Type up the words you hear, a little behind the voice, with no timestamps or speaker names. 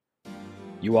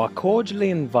You are cordially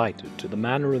invited to the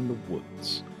Manor in the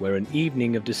Woods, where an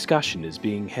evening of discussion is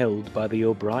being held by the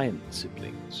O'Brien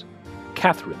siblings.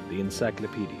 Catherine, the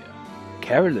Encyclopedia,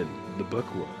 Carolyn, the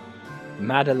Bookworm,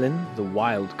 Madeline, the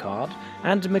Wild Card,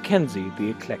 and Mackenzie, the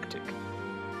Eclectic.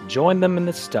 Join them in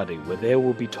the study where there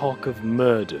will be talk of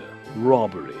murder,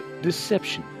 robbery,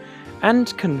 deception,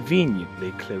 and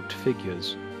conveniently cloaked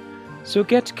figures. So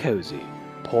get cozy,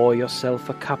 pour yourself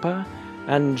a cuppa,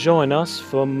 and join us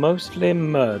for mostly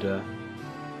murder.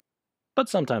 But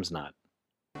sometimes not.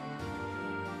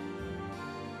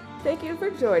 Thank you for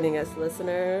joining us,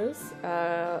 listeners.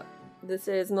 This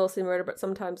is Mostly Murder, but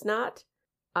Sometimes Not,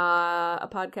 a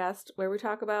podcast where we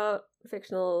talk about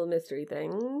fictional mystery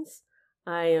things.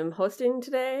 I am hosting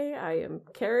today. I am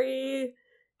Carrie,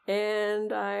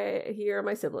 and here are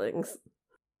my siblings.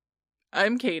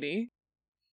 I'm Katie.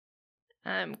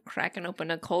 I'm cracking open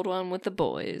a cold one with the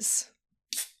boys.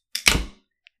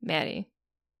 Maddie.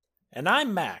 And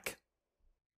I'm Mac.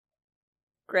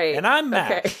 Great. And I'm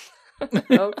Mac.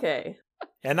 Okay. Okay.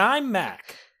 And I'm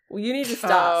Mac. Well, you need to Oh,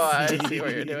 stop. I see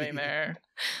what you're doing there.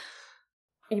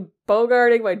 You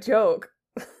bogarting my joke.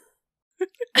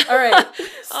 All right.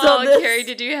 Carrie,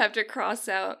 did you have to cross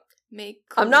out make?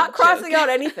 I'm not cool crossing joke? out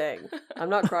anything. I'm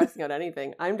not crossing out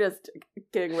anything. I'm just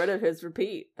getting rid of his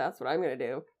repeat. That's what I'm going to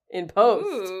do. In post.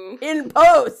 Ooh. In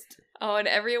post. Oh, and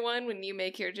everyone, when you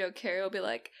make your joke, Carrie will be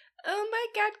like, "Oh my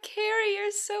God, Carrie,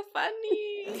 you're so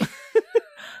funny."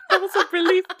 That was a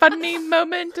really funny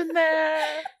moment in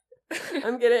there.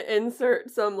 I'm going to insert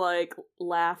some,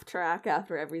 laugh track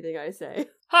after everything I say.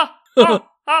 Ha! Ha!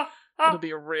 Ha! It'll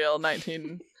be a real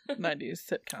 1990s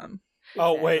sitcom.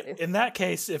 Oh, wait. Exactly. In that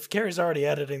case, if Carrie's already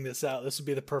editing this out, this would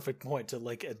be the perfect point to,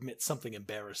 admit something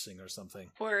embarrassing or something.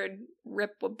 Or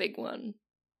rip a big one.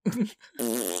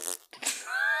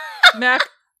 Mac,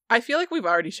 I feel like we've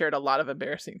already shared a lot of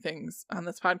embarrassing things on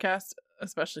this podcast,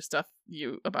 especially stuff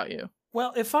about you.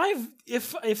 Well, if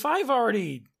I've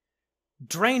already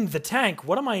drained the tank,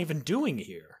 what am I even doing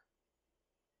here?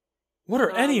 What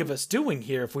are any of us doing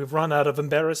here if we've run out of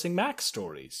embarrassing Mac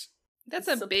stories? That's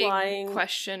a Supplying big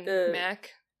question, the-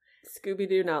 Mac.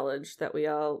 Scooby-Doo knowledge that we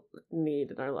all need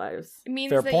in our lives. It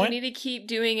means Fair that point. you need to keep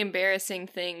doing embarrassing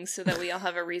things so that we all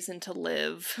have a reason to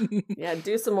live. Yeah,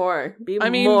 do some more. Be I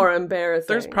mean, more embarrassing.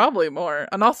 There's probably more.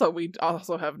 And also, we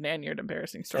also have Nanyard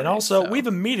embarrassing stories. And also, so. we've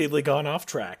immediately gone off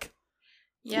track.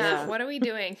 Yeah, Yeah. what are we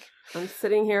doing? I'm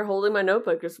sitting here holding my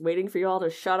notebook just waiting for you all to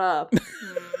shut up.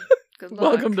 Good luck.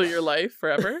 Welcome to your life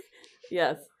forever.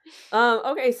 Yes.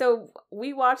 Okay, so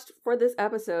we watched for this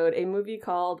episode a movie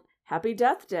called Happy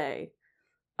Death Day.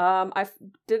 I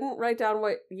didn't write down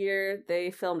what year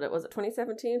they filmed it. Was it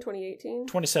 2017, 2018?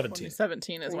 2017.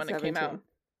 2017 is when it came out.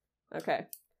 2017. Okay.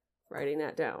 Writing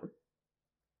that down.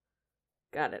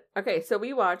 Got it. Okay, so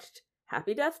we watched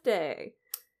Happy Death Day.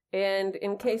 And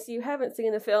in case you haven't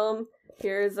seen the film,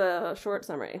 here's a short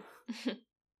summary.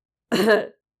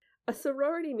 A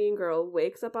sorority mean girl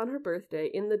wakes up on her birthday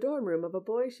in the dorm room of a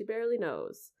boy she barely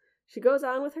knows. She goes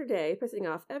on with her day, pissing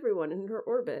off everyone in her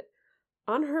orbit.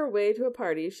 On her way to a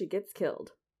party, she gets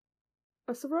killed.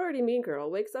 A sorority mean girl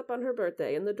wakes up on her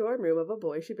birthday in the dorm room of a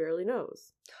boy she barely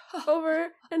knows. Over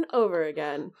and over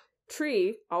again.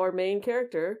 Tree, our main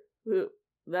character,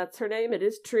 that's her name, it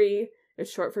is Tree.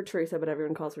 It's short for Teresa, but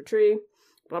everyone calls her Tree.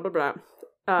 Blah, blah,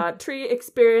 blah. Tree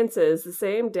experiences the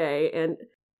same day and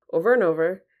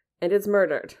over, and is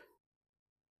murdered.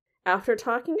 After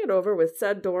talking it over with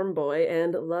said dorm boy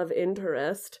and love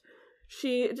interest,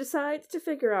 she decides to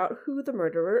figure out who the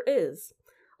murderer is.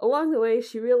 Along the way,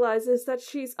 she realizes that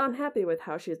she's unhappy with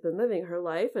how she's been living her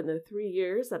life in the 3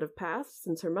 years that have passed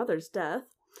since her mother's death,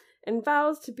 and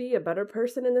vows to be a better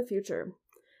person in the future.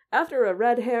 After a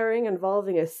red herring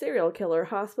involving a serial killer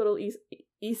hospital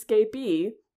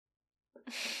escapee,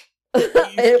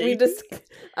 we just,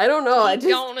 I don't know, I He's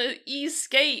just, gonna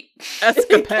escape.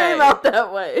 it came out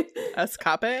that way.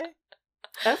 Escape?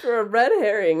 After a red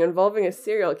herring involving a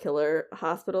serial killer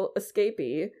hospital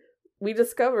escapee, we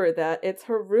discover that it's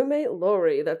her roommate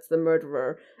Lori that's the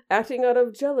murderer, acting out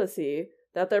of jealousy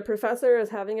that their professor is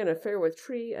having an affair with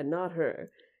Tree and not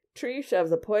her. Tree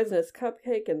shoves a poisonous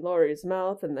cupcake in Lori's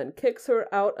mouth and then kicks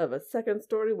her out of a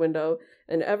second-story window,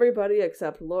 and everybody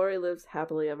except Lori lives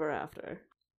happily ever after.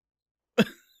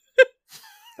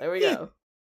 There we go.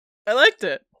 I liked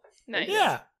it. Nice.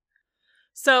 Yeah.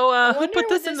 So, I who wonder, put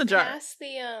this would in the jar? Pass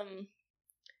the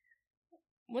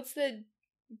what's the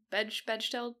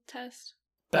Bechdel test?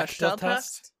 Bechdel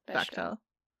test? Bechdel.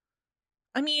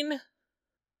 I mean,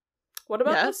 What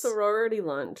about Yes. the sorority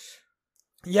lunch?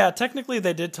 Yeah, technically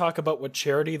they did talk about what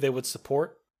charity they would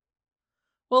support.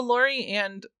 well, Lori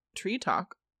and Tree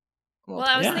talk Well,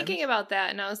 I was Yeah. thinking about that,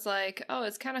 and I was like, oh,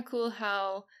 it's kind of cool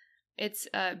how it's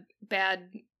a bad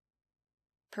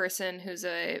person who's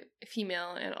a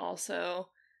female, and also,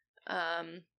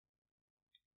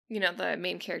 the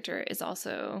main character is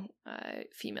also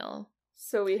female.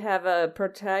 So we have a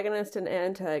protagonist and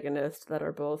antagonist that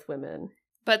are both women.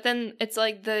 But then it's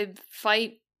like the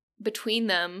fight between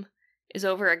them is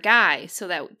over a guy, so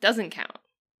that doesn't count.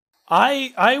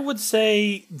 I would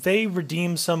say they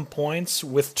redeem some points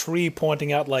with Tree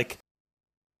pointing out, like,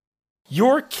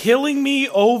 you're killing me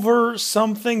over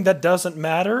something that doesn't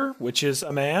matter, which is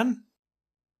a man.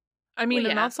 I mean,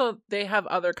 Well, and yeah. also they have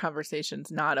other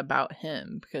conversations not about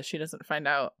him, because she doesn't find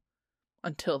out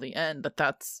until the end that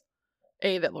that's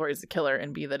A, that Laurie's the killer,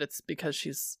 and B, that it's because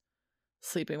she's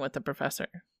sleeping with the professor.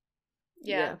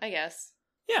 Yeah, Yeah. I guess.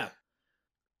 Yeah.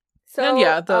 So And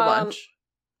yeah, the lunch.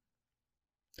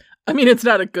 I mean, it's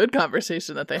not a good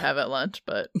conversation that they have at lunch,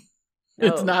 but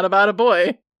it's No. not about a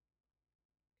boy.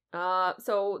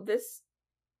 So this,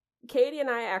 Katie and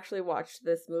I actually watched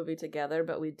this movie together,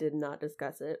 but we did not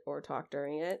discuss it or talk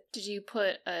during it. Did you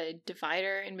put a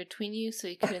divider in between you so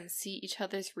you couldn't see each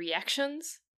other's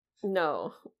reactions?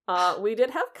 No. We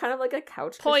did have kind of like a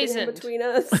couch cushion in Poisoned. between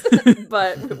us,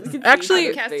 but we could see Actually-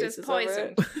 each other's Podcast is faces over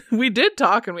it. poisoned. We did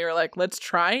talk, and we were like, let's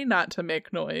try not to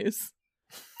make noise.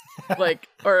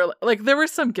 Or there were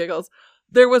some giggles.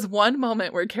 There was one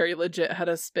moment where Carrie legit had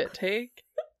a spit take.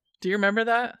 Do you remember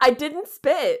that? I didn't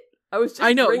spit. I was just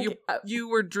I know, drinking. You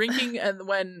were drinking, and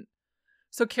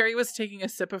so Carrie was taking a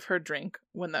sip of her drink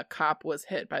when the cop was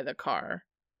hit by the car,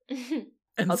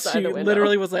 and Outside she the window.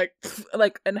 literally was like,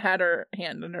 and had her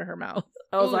hand under her mouth.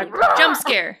 I was Ooh, like, jump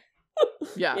scare.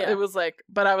 Yeah, Yeah. it was like,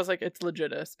 but I was like, it's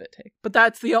legit a spit take. But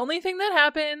that's the only thing that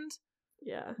happened.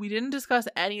 Yeah. We didn't discuss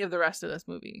any of the rest of this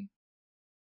movie.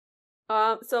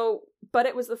 But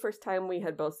it was the first time we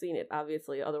had both seen it,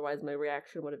 obviously. Otherwise, my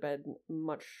reaction would have been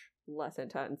much less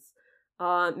intense.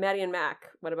 Maddie and Mac,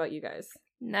 what about you guys?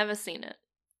 Never seen it.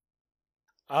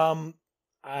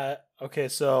 Okay,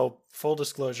 so full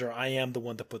disclosure, I am the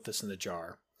one that put this in the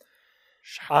jar.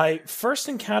 I first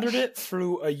encountered it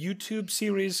through a YouTube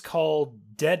series called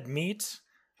Dead Meat,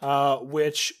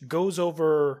 which goes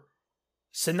over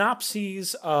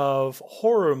synopses of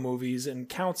horror movies and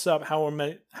counts up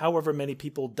however many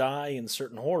people die in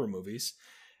certain horror movies.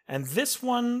 And this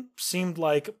one seemed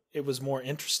like it was more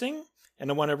interesting.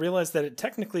 And when I realized that it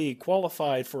technically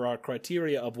qualified for our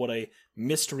criteria of what a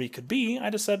mystery could be, I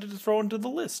decided to throw it into the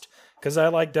list, because I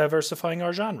like diversifying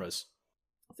our genres.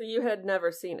 So you had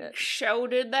never seen it. Show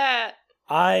did that.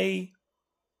 I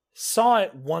saw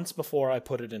it once before I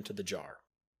put it into the jar.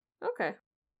 Okay.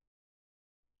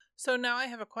 So now I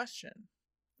have a question.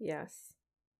 Yes.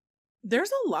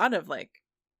 There's a lot of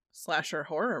slasher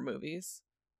horror movies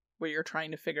where you're trying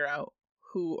to figure out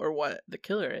who or what the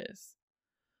killer is.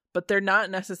 But they're not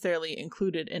necessarily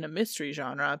included in a mystery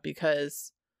genre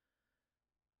because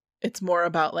it's more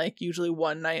about usually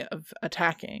one night of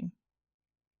attacking.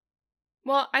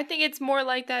 Well, I think it's more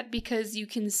like that because you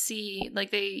can see,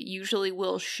 they usually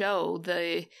will show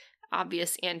the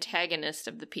obvious antagonist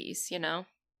of the piece,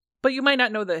 But you might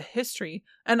not know the history.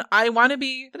 And I want to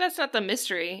be But that's not the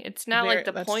mystery. It's not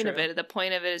the that's point of true. it. The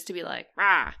point of it is to be like,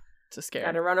 rah. to scare.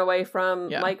 Gotta run away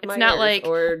from Yeah. Mike It's Myers not like,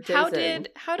 or Jason.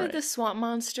 how did Right. the swamp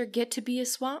monster get to be a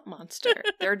swamp monster?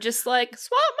 They're just like,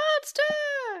 swamp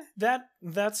monster!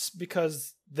 That's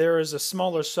because there is a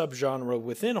smaller subgenre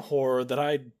within horror that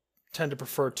I tend to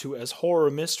prefer to as horror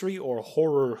mystery or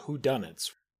horror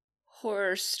whodunits.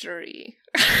 Horror story.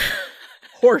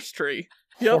 Horse tree.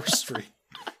 Yep. Horstory.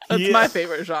 That's Yeah. my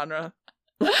favorite genre.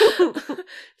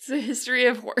 It's the history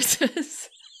of horses.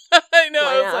 I know.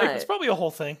 Why It's not? It's probably a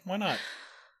whole thing. Why not?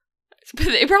 But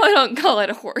they probably don't call it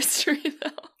a horror story, though.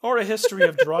 Or a history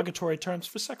of derogatory terms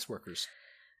for sex workers.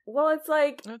 Well, it's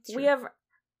like That's we true. have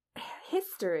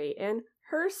history and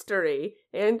herstory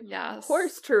and Yes.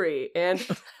 horstory and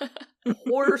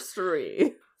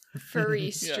horstory.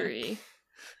 Furry story.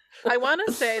 I want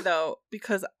to say though,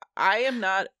 because I am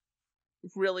not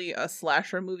really a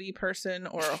slasher movie person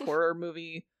or a horror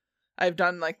movie. I've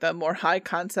done the more high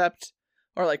concept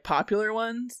or popular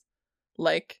ones,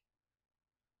 I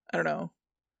don't know,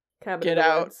 Cabin Get in the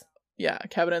Out. Woods. yeah,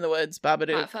 Cabin in the Woods,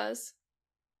 Babadook. Hot Fuzz.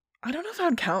 I don't know if I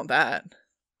would count that.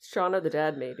 Shaun of the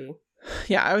Dead, maybe.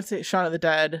 Yeah, I would say Shaun of the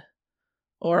Dead,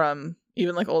 or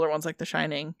even older ones like The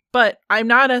Shining. But I'm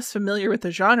not as familiar with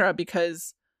the genre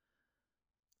because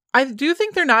I do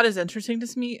think they're not as interesting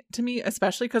to me,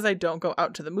 especially because I don't go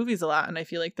out to the movies a lot, and I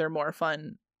feel like they're more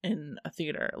fun in a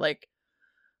theater.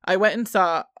 I went and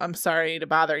saw I'm Sorry to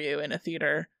Bother You in a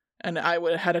theater, And I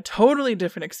would have had a totally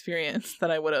different experience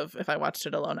than I would have if I watched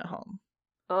it alone at home.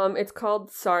 It's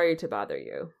called Sorry to Bother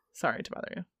You. Sorry to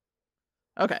bother you.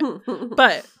 Okay.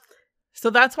 But, so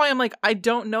that's why I'm like, I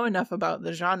don't know enough about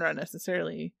the genre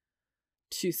necessarily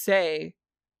to say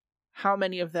how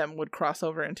many of them would cross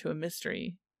over into a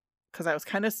mystery. Because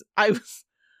I was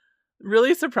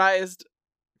really surprised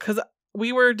because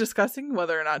we were discussing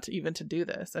whether or not to do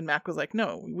this. And Mac was like,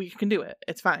 no, we can do it.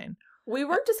 It's fine. We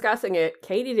weren't discussing it.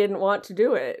 Katie didn't want to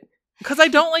do it. Because I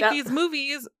don't like these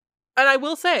movies. And I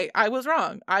will say, I was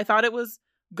wrong. I thought it was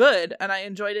good, and I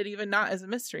enjoyed it even not as a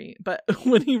mystery. But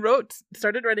when he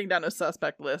started writing down a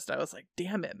suspect list, I was like,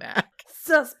 damn it, Mac.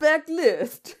 Suspect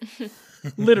list.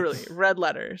 Literally, red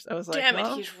letters. I was like, damn it,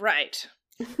 well, he's right.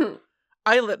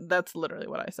 that's literally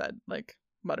what I said, like,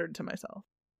 muttered to myself.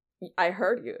 I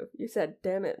heard you. You said,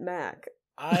 damn it, Mac.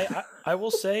 I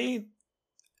will say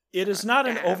it is not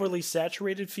an overly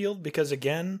saturated field because,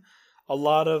 again, a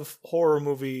lot of horror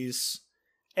movies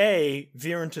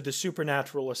veer into the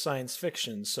supernatural or science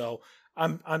fiction. So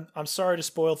I'm sorry to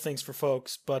spoil things for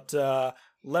folks, but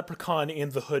Leprechaun in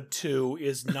the Hood 2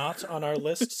 is not on our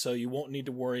list, so you won't need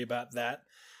to worry about that.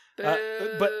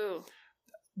 But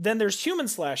then there's human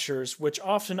slashers, which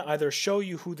often either show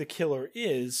you who the killer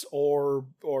is or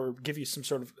give you some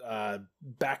sort of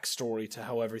backstory to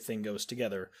how everything goes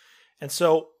together. And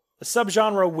so a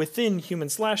subgenre within human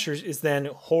slashers is then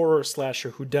horror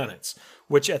slasher whodunits,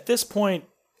 which at this point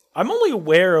I'm only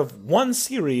aware of one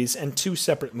series and 2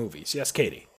 separate movies. Yes,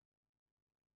 Katie?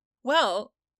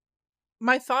 Well,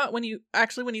 my thought when you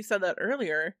said that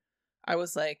earlier, I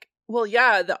was like, well,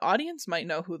 yeah, the audience might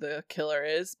know who the killer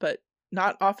is, but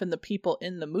not often the people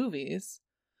in the movies.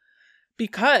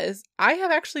 Because I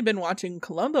have actually been watching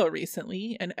Columbo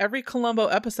recently, and every Columbo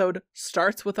episode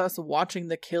starts with us watching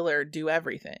the killer do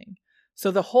everything.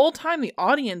 So the whole time the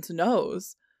audience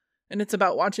knows, and it's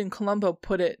about watching Columbo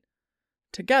put it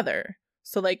together.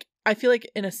 So like I feel like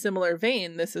in a similar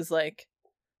vein, this is like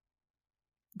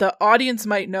the audience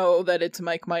might know that it's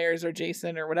Mike Myers or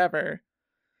Jason or whatever,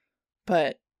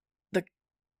 but the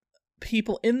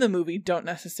people in the movie don't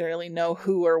necessarily know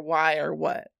who or why or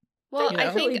what. Well,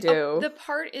 I really think do. The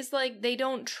part is like they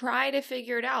don't try to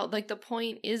figure it out. Like the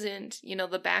point isn't,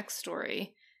 the backstory.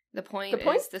 The point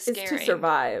is the scaring. Is to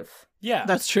survive. Yeah.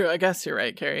 That's true. I guess you're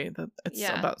right, Carrie. That it's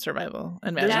about survival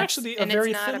and magic. There's actually a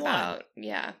very thin line.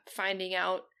 Finding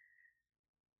out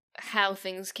how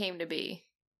things came to be.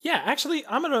 Yeah, actually,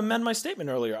 I'm going to amend my statement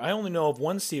earlier. I only know of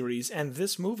one series and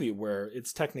this movie where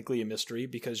it's technically a mystery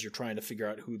because you're trying to figure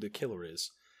out who the killer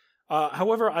is.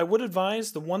 However, I would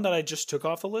advise the one that I just took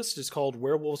off the list is called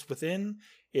Werewolves Within.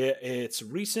 It's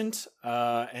recent,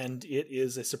 and it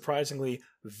is a surprisingly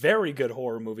very good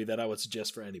horror movie that I would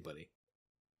suggest for anybody.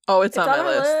 Oh, it's on my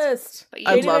list.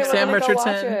 I love Sam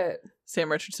Richardson. Sam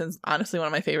Richardson's honestly one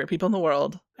of my favorite people in the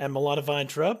world. And Milana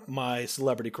Weintraub, my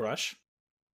celebrity crush.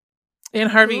 And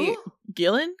Harvey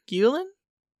Guillen?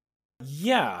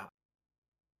 Yeah.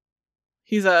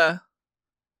 He's a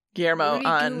Guillermo Rudy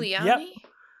on Giuliani?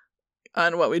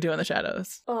 On What We Do in the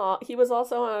Shadows. He was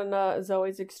also on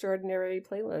Zoe's Extraordinary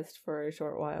Playlist for a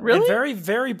short while. Really? And very,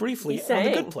 very briefly on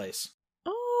The Good Place.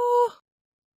 Oh.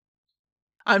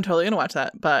 I'm totally going to watch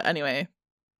that. But anyway.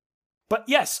 But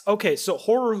yes, okay, so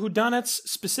horror whodunits,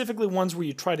 specifically ones where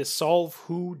you try to solve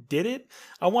who did it,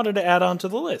 I wanted to add on to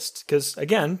the list. Because,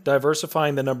 again,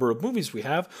 diversifying the number of movies we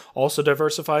have also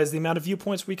diversifies the amount of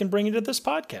viewpoints we can bring into this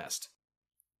podcast.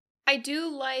 I do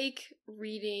like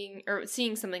reading or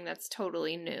seeing something that's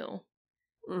totally new.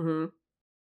 Mm-hmm.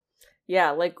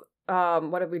 Yeah, like,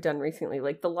 what have we done recently?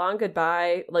 Like, The Long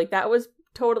Goodbye, like, that was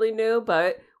totally new,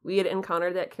 but we had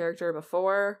encountered that character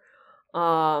before.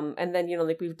 And then,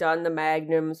 like, we've done the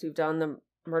Magnums, we've done the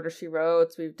Murder, She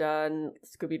Wrote, we've done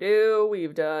Scooby-Doo,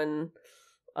 we've done,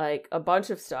 like, a bunch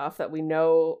of stuff that we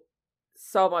know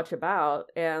so much about,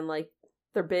 and, like,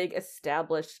 they're big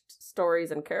established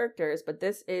stories and characters, but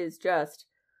this is just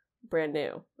brand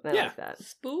new. And I like that.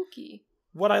 Spooky.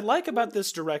 What I like about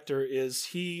this director is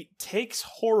he takes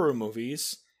horror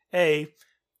movies, A,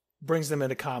 brings them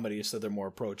into comedy so they're more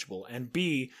approachable, and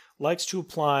B, likes to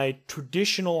apply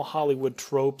traditional Hollywood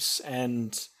tropes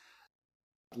and,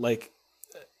 like,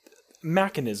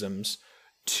 mechanisms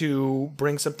to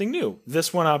bring something new.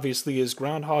 This one obviously is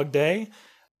Groundhog Day.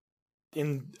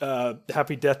 In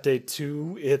Happy Death Day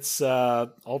 2, it's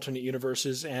alternate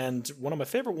universes, and one of my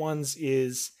favorite ones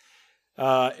is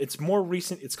it's more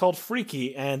recent. It's called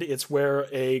Freaky, and it's where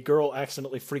a girl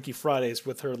accidentally Freaky Fridays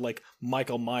with her, like,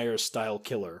 Michael Myers style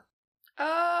killer.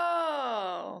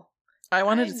 Oh, I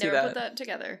wanted to see that. Never put that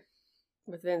together.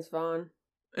 With Vince Vaughn.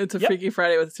 It's a Freaky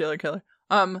Friday with a serial killer.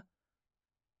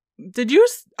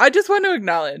 I just want to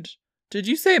acknowledge, did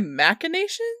you say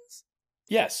machinations?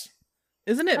 Yes.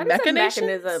 Isn't it How does that machinations?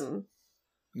 mechanism?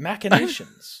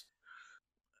 Machinations.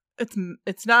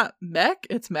 It's not mech,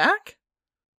 it's Mac?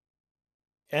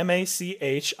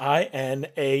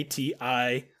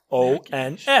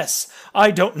 MACHINATIONS.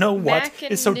 I don't know what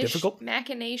is so difficult.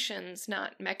 Machinations,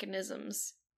 not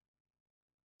mechanisms.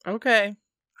 Okay.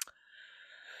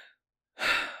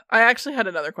 I actually had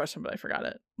another question, but I forgot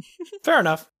it. Fair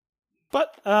enough.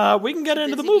 But we can get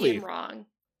into the Busy movie. being wrong.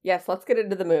 Yes, let's get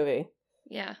into the movie.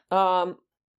 Yeah.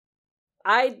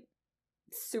 I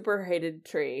super hated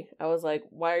Tree. I was like,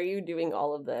 why are you doing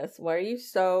all of this? Why are you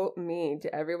so mean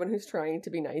to everyone who's trying to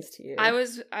be nice to you? I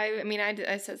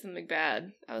said something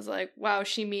bad. I was like, wow,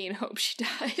 she mean, hope she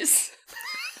dies.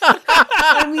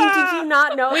 I mean, did you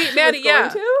not know Wait, she Maddie, was going yeah.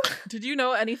 to? Did you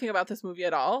know anything about this movie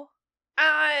at all?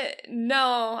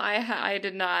 No, I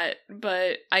did not,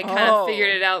 but I kind of figured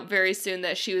it out very soon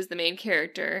that she was the main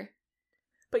character.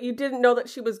 But you didn't know that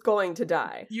she was going to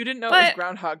die. You didn't know it was But-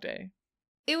 Groundhog Day.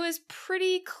 It was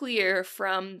pretty clear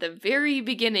from the very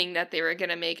beginning that they were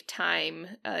gonna make time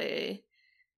a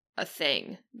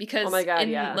thing, because Oh my God, in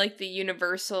yeah. like the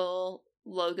Universal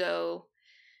logo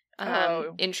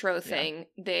intro thing,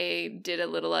 they did a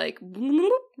little like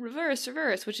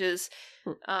reverse, which is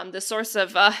the source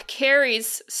of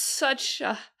Carrie's such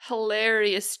a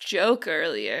hilarious joke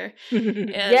earlier. And,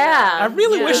 Yeah. I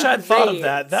really Yeah. wish I'd thought of Great.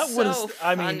 that. That So was,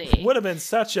 I mean, funny. would have been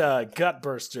such a gut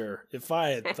burster if I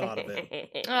had thought of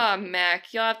it. Oh,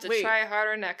 Mac, you'll have to Wait. try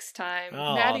harder next time.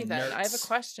 Oh, Maddie, then, I have a nerds.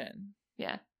 question.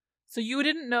 Yeah. So you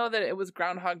didn't know that it was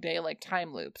Groundhog Day, like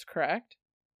time loops, correct?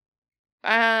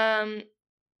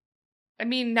 I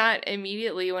mean, not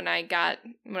immediately when I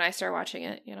started watching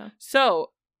it, you know.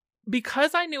 So,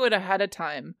 because I knew it ahead of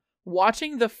time,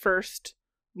 watching the first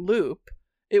loop,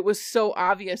 it was so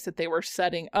obvious that they were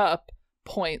setting up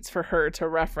points for her to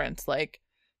reference, like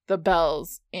the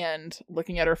bells and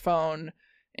looking at her phone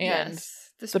and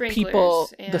yes, the sprinklers people,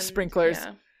 the and- sprinklers.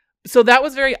 yeah. So that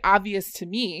was very obvious to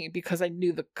me because I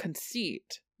knew the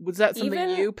conceit. Was that something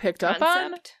Even you picked up on?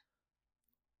 Concept.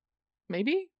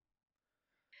 Maybe?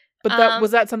 But that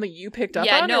was that something you picked up on?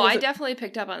 Yeah, or no, was I it- definitely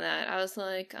picked up on that. I was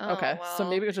like, oh, Okay, well, so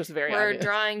maybe it was just very we're obvious.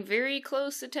 drawing very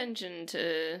close attention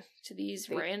to these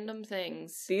See- random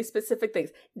things. These specific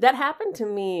things. That happened to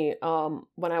me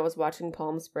when I was watching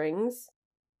Palm Springs.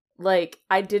 Like,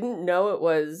 I didn't know it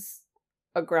was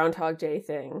a Groundhog Day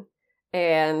thing.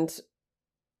 And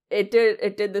it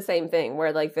did the same thing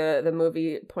where like the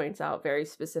movie points out very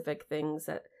specific things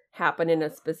that happen in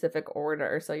a specific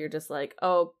order. So you're just like,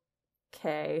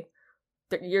 okay,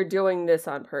 you're doing this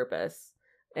on purpose.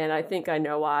 And I think I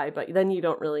know why, but then you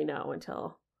don't really know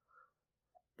until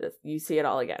you see it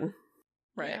all again.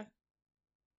 Right. Yeah.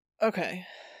 Okay.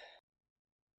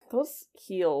 Those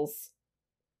heels,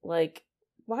 like,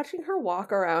 watching her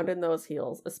walk around in those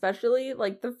heels, especially,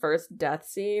 like, the first death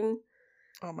scene,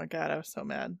 Oh my god, I was so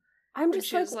mad. I'm When just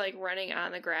she was like running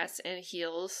on the grass in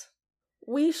heels.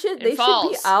 they should be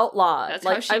falls. outlawed. That's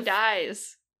like, how she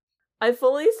dies. I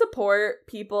fully support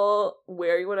people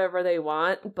wearing whatever they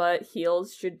want, but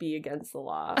heels should be against the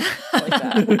law. Like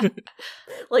that.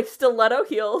 Like, stiletto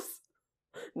heels,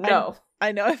 no.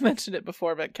 I know I've mentioned it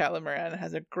before, but Caitlin Moran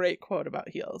has a great quote about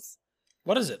heels.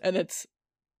 What is it? And it's,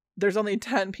 there's only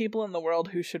 10 people in the world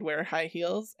who should wear high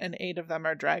heels, and 8 of them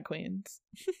are drag queens.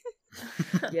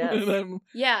 Yes. And I'm-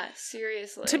 Yeah,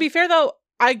 seriously. to be fair, though,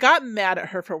 I got mad at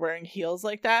her for wearing heels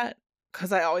like that,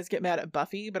 because I always get mad at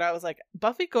Buffy, but I was like,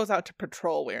 Buffy goes out to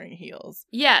patrol wearing heels.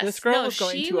 yes, This girl no, was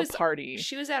going she to a party.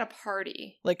 She was at a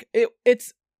party. Like, it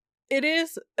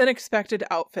is an expected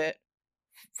outfit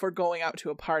for going out to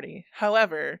a party.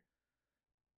 However,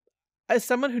 as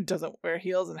someone who doesn't wear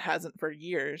heels and hasn't for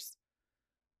years,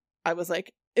 I was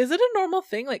like, is it a normal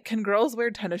thing? Like, can girls wear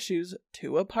tennis shoes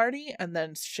to a party and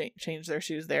then change their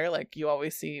shoes there, like you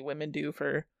always see women do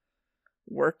for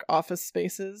work office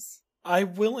spaces? I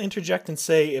will interject and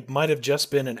say it might have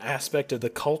just been an aspect of the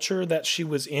culture that she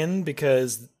was in,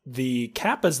 because the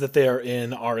Kappas that they are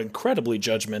in are incredibly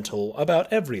judgmental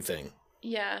about everything.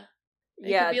 Yeah. It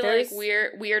Yeah, could be there's-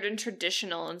 like weird and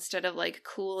traditional instead of like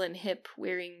cool and hip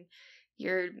wearing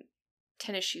your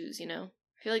tennis shoes, you know?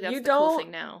 I feel like that's You the cool don't-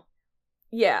 thing now.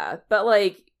 Yeah, but,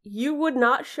 like, you would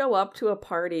not show up to a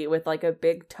party with, like, a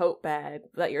big tote bag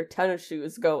that your tennis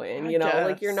shoes go in, you know?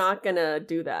 Like, you're guess. not gonna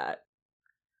do that.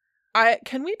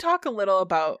 Can we talk a little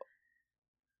about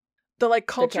the like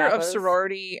culture of Kappas?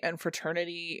 sorority and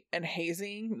fraternity and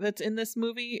hazing that's in this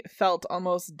movie? Felt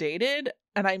almost dated,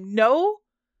 and I know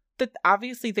that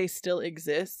obviously they still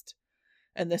exist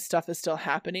and this stuff is still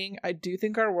happening. I do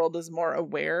think our world is more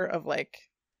aware of like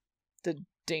the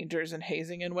dangers and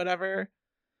hazing and whatever.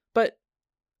 But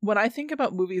when I think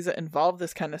about movies that involve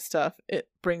this kind of stuff, it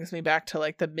brings me back to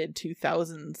like the mid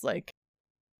 2000s, like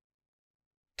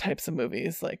types of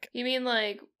movies. Like, you mean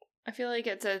like, I feel like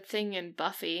it's a thing in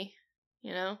Buffy,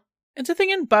 you know? It's a thing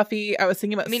in Buffy. I was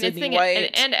thinking about Sydney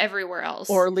White. And everywhere else.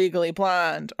 Or Legally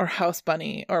Blonde. Or House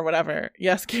Bunny. Or whatever.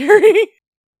 Yes, Carrie?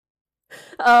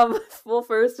 Well,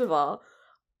 first of all,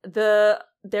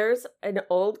 there's an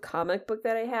old comic book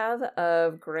that I have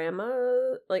of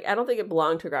Grandma. Like, I don't think it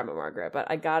belonged to Grandma Margaret, but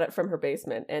I got it from her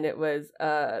basement. And it was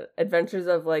Adventures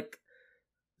of, like,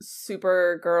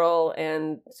 Supergirl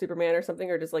and Superman or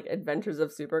something. Or just, like, Adventures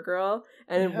of Supergirl.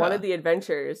 And in one of the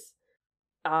adventures,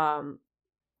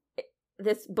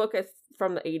 this book is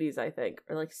from the 80s, I think,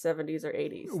 or like 70s or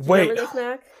 80s. Do you remember this,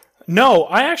 Mac? No,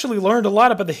 I actually learned a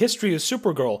lot about the history of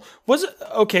Supergirl. Was it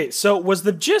okay? So was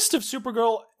the gist of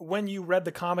Supergirl when you read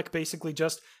the comic basically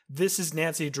just this is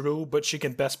Nancy Drew, but she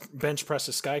can bench press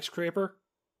a skyscraper?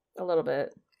 A little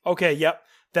bit. Okay, yep,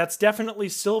 that's definitely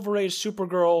Silver Age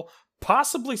Supergirl,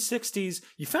 possibly 60s.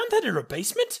 You found that in her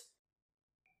basement?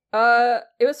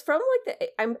 It was from like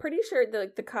I'm pretty sure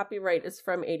the copyright is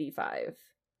from 85.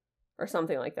 Or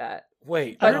something like that.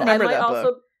 Wait, I remember that book.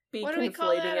 Also be what do we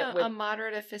call that? it with, a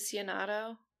moderate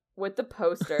aficionado? With the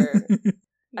poster.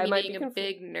 I might be a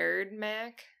big nerd,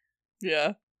 Mac.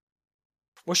 Yeah.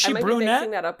 Was she brunette? I might be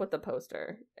mixing that up with the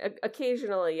poster.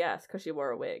 Occasionally, yes, because she wore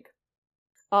a wig.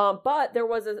 But there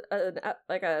was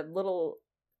a little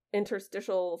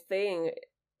interstitial thing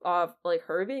of like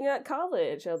her being at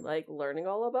college and like learning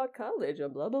all about college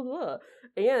and blah blah blah.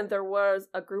 And there was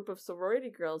a group of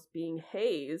sorority girls being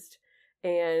hazed,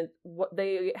 and what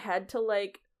they had to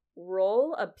like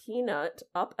roll a peanut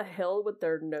up a hill with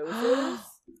their noses.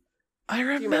 I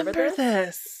remember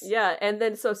this. Yeah, and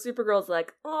then so Supergirl's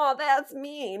like, "Oh, that's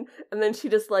mean," and then she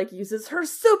just like uses her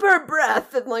super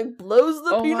breath and like blows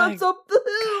the peanuts up the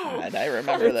hill. God, I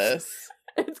remember this.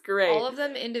 It's great. All of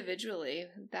them individually.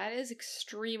 That is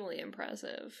extremely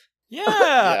impressive.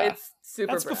 Yeah, it's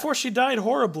super. That's breath. before she died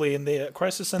horribly in the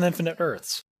Crisis on Infinite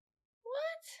Earths.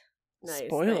 What? Nice.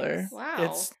 Spoiler. Thanks.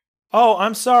 Wow. Oh,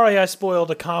 I'm sorry I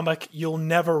spoiled a comic you'll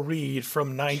never read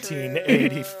from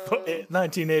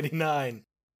 1989.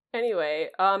 Anyway,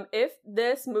 if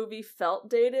this movie felt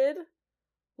dated,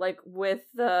 like with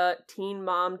the Teen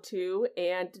Mom 2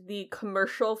 and the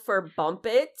commercial for Bump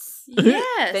Its,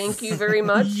 Yes. thank you very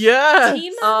much. Yes.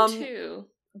 Teen Mom 2.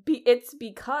 It's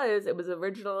because it was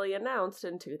originally announced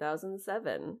in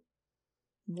 2007.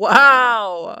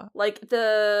 Wow. Like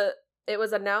it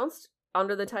was announced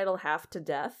under the title Half to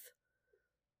Death.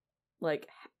 Like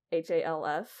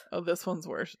HALF. Oh, this one's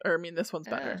worse. Or I mean, this one's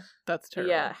better. That's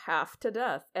terrible. Yeah, Half to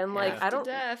Death. And like Half I don't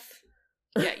to death.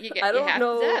 Yeah, you get I don't half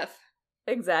know to death.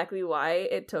 exactly why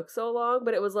it took so long,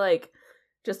 but it was like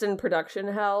just in production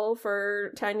hell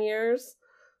for 10 years.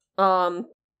 So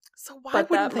why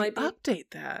wouldn't they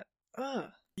update that? Ugh.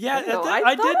 Yeah,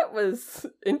 I thought it was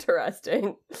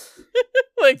interesting.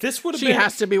 Like this would have she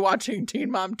has to be watching Teen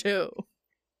Mom 2.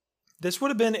 This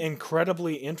would have been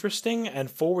incredibly interesting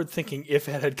and forward-thinking if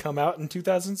it had come out in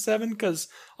 2007, because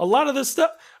a lot of this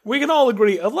stuff, we can all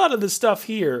agree, a lot of this stuff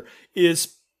here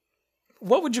is,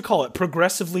 what would you call it,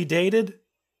 progressively dated?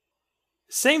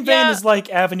 Same vein as like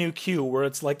Avenue Q, where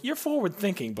it's like, you're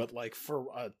forward-thinking, but like for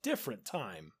a different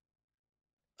time.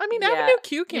 I mean, Avenue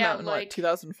Q came out in like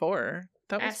 2004.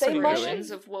 That was pretty aspirations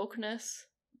of wokeness.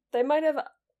 They might have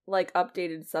like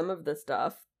updated some of the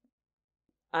stuff.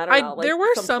 I don't know. Like, there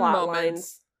were some lines.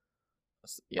 moments.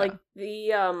 Yeah. Like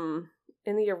the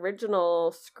in the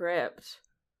original script,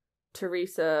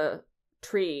 Teresa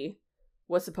Tree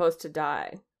was supposed to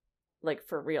die. Like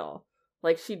for real.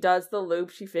 Like she does the loop,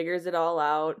 she figures it all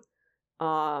out.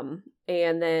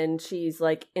 And then she's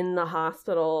like in the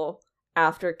hospital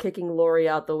after kicking Lori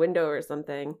out the window or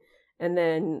something. And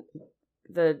then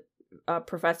the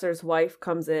professor's wife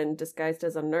comes in disguised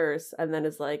as a nurse and then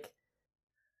is like,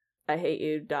 I hate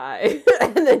you, die.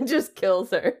 And then just kills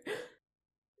her.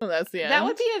 Well, that's the end. That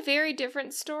would be a very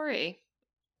different story.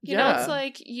 You know, it's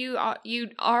like you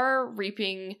are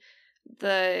reaping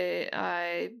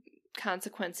the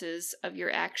consequences of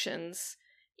your actions,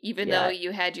 even though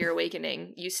you had your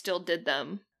awakening. You still did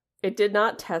them. It did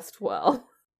not test well.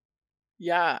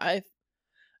 Yeah,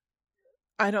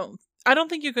 I don't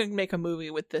think you can make a movie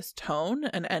with this tone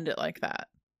and end it like that.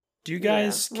 Do you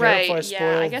guys care if I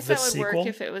spoil I guess the that would sequel? work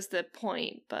if it was the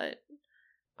point, but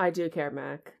I do care,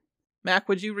 Mac. Mac,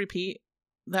 would you repeat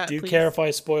that? Do you please? care if I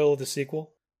spoil the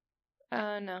sequel?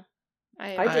 no.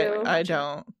 I do. I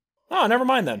don't. Oh, never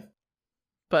mind then.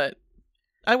 But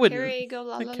I wouldn't. Carrie, go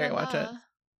la la Carrie, la watch la. it.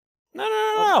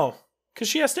 No. Because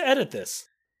she has to edit this.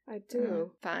 I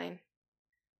do. Fine.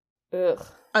 Ugh.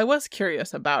 I was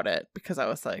curious about it because I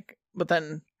was like, but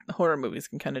then horror movies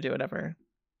can kind of do whatever.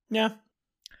 Yeah.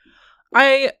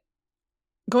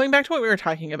 Going back to what we were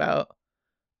talking about,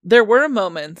 there were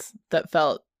moments that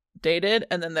felt dated,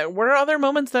 and then there were other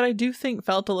moments that I do think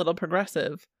felt a little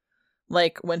progressive.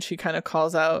 Like when she kind of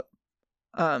calls out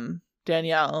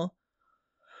Danielle,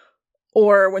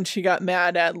 or when she got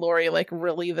mad at Lori, like,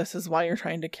 really, this is why you're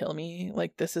trying to kill me?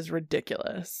 Like, this is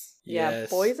ridiculous. Yeah, Yes.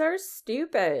 boys are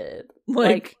stupid.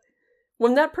 Like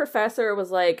when that professor was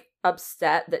like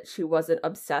upset that she wasn't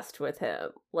obsessed with him.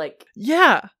 Like,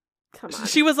 yeah. come on.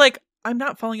 She was like, I'm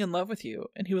not falling in love with you.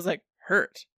 And he was like,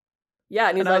 hurt. Yeah,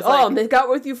 and he's and I like, was oh, like- they got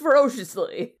with you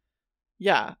ferociously.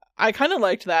 Yeah. I kind of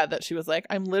liked that she was like,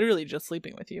 I'm literally just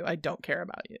sleeping with you. I don't care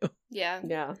about you. Yeah.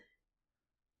 Yeah.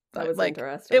 That But, was like,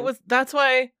 interesting. that's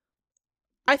why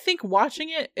I think watching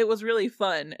it was really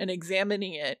fun, and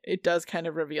examining it does kind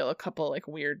of reveal a couple like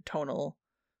weird tonal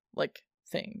like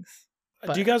things.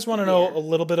 Do you guys want to know yeah. a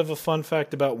little bit of a fun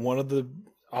fact about one of the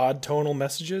odd tonal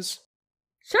messages?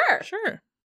 Sure.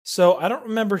 So I don't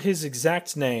remember his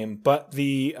exact name, but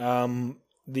the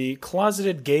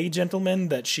closeted gay gentleman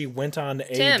that she went on a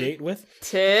Tim. date with.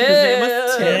 Tim. His name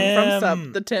was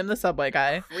Tim Tim. from the Subway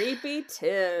guy. Creepy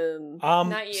Tim.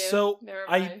 Not you. So Never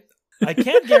I mind. I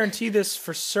can't guarantee this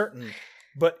for certain,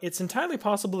 but it's entirely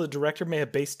possible the director may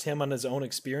have based Tim on his own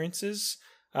experiences.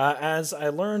 As I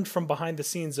learned from behind the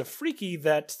scenes of Freaky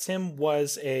that Tim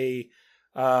was a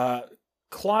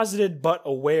closeted but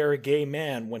aware gay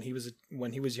man when he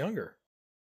was younger.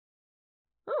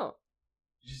 Oh.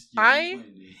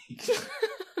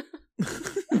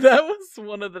 That was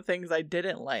one of the things I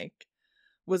didn't like,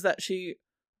 was that she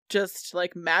just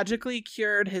like magically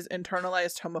cured his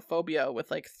internalized homophobia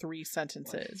with like 3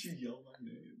 sentences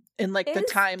in like the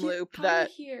Is- time Get loop out that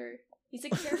of here. He's a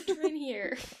character in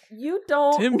here. You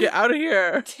don't Tim, get out of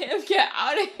here. Tim, get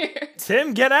out of here.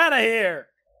 Tim, get out of here!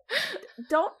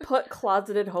 don't put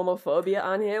closeted homophobia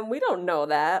on him. We don't know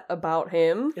that about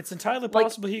him. It's entirely Like-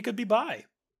 possible he could be bi.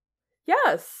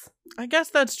 Yes. I guess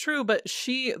that's true, but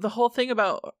the whole thing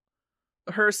about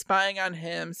her spying on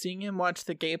him, seeing him watch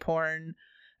the gay porn,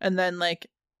 and then like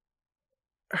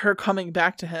her coming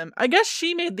back to him, I guess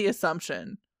she made the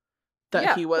assumption that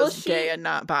Yeah, he well, was she- gay and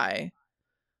not bi.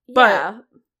 But Yeah.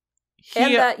 He,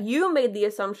 And that you made the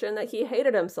assumption that he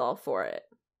hated himself for it.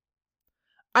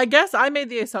 I guess I made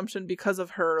the assumption because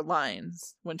of her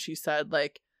lines when she said,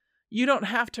 like, you don't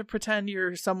have to pretend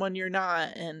you're someone you're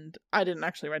not. And I didn't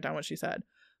actually write down what she said.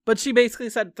 But she basically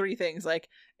said 3 things, like,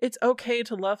 it's okay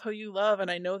to love who you love,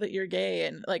 and I know that you're gay.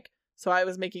 And, like, so I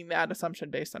was making that assumption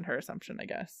based on her assumption, I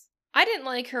guess. I didn't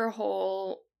like her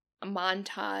whole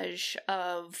montage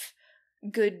of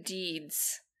good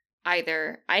deeds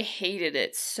either. I hated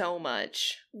it so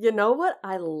much. You know what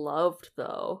I loved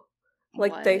though?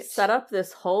 Like they What? set up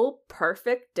this whole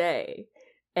perfect day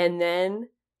and then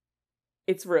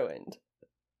it's ruined.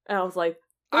 And I was like,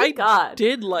 thank God.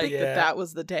 Did like Yeah. that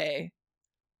was the day.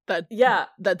 Yeah,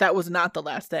 That was not the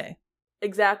last day.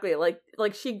 exactly. Like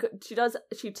she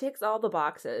ticks all the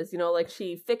boxes, you know, like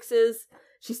she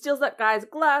steals that guy's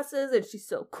glasses and she's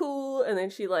so cool, and then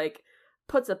she like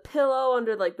puts a pillow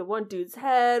under like the one dude's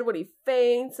head when he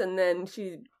faints, and then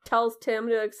she tells Tim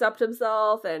to accept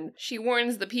himself, and She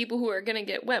warns the people who are gonna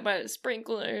get wet by the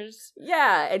sprinklers.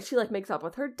 yeah, and she like makes up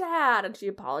with her dad, and she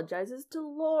apologizes to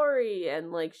Lori,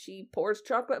 and like she pours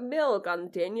chocolate milk on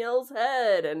Danielle's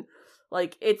head, and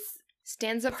like it's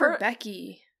Stands up for Per-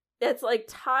 Becky. like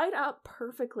tied up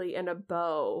perfectly in a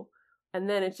bow, and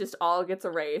then it just all gets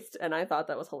erased, and I thought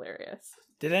that was hilarious.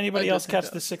 Did anybody I else did catch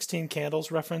think the 16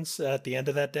 candles reference at the end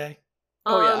of that day?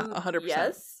 Oh, yeah, 100%.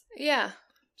 Yes, Yeah.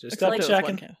 Just Except double it was checking.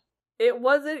 one can. it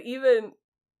wasn't even.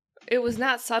 It was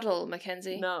not subtle,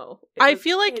 Mackenzie. No, it I was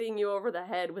feel like- hitting you over the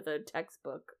head with a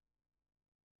textbook.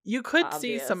 You could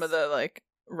see Obvious. some of the like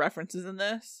references in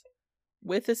this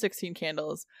with the 16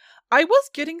 candles. I was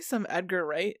getting some Edgar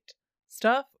Wright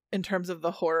stuff in terms of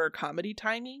the horror comedy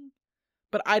timing,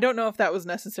 but I don't know if that was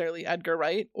necessarily Edgar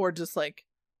Wright or just like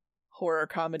horror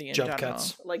comedy in Jump general.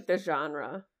 cuts. Like the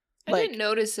genre. I Like- didn't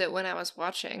notice it when I was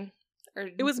watching. Or,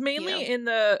 It was mainly you know. in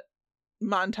the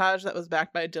montage that was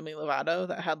backed by Demi Lovato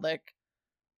that had like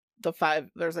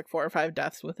there's like 4 or 5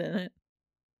 deaths within it.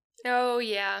 Oh,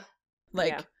 yeah.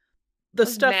 Like Yeah. the I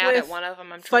was stuff mad with at one of them.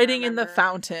 I'm trying to fighting in the remember.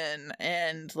 fountain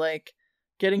and like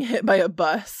getting hit by a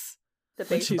bus The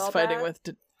when she's baseball fighting bat?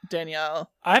 with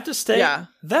Danielle. I have to state, Yeah.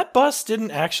 that bus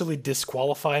didn't actually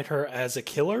disqualify her as a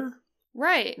killer.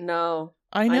 Right. No.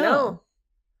 I know. know.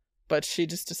 But she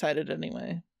just decided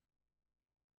anyway.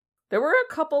 There were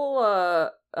a couple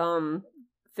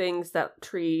things that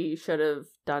Tree should have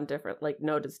done different, like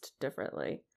noticed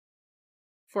differently.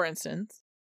 For instance,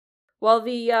 well,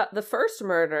 the first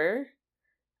murder,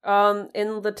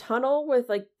 in the tunnel with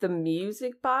like the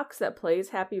music box that plays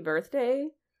Happy Birthday,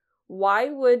 why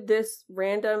would this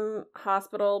random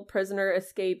hospital prisoner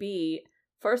escapee,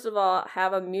 first of all,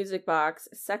 have a music box,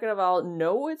 second of all,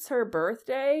 know it's her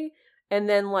birthday, and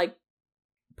then like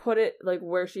put it like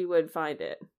where she would find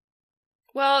it?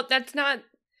 Well, that's not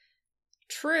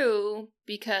true,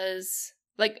 because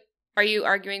like, are you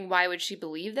arguing why would she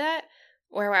believe that,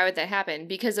 or why would that happen?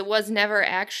 Because it was never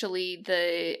actually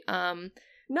the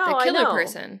killer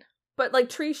person. But like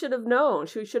Tree should have known.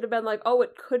 She should have been like, oh,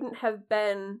 it couldn't have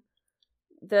been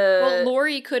the... Well,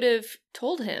 Laurie could have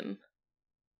told him.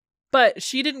 But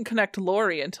she didn't connect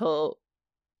Laurie until...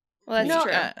 Well, that's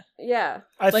true. Yeah.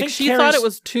 I think she thought it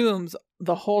was Toombs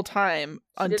the whole time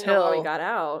until... She didn't know how he got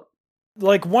out.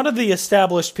 Like, one of the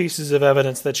established pieces of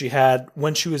evidence that she had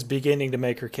when she was beginning to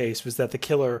make her case was that the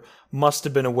killer must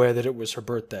have been aware that it was her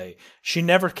birthday. She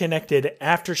never connected,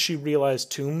 after she realized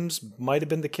Toombs might have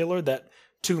been the killer, that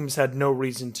Toombs had no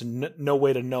reason to, no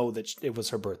way to know that it was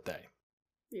her birthday.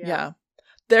 Yeah.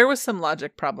 There was some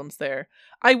logic problems there.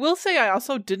 I will say I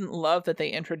also didn't love that they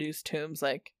introduced Toombs,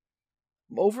 like,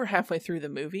 over halfway through the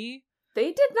movie.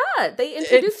 They did not. They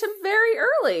introduced him very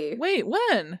early. Wait,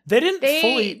 when? They didn't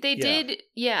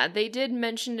They did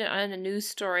mention it on a news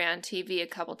story on TV a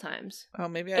couple times. Oh,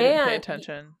 maybe I didn't pay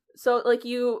attention. So, like,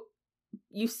 you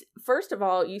first of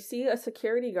all, you see a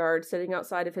security guard sitting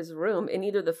outside of his room in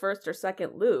either the first or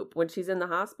second loop when she's in the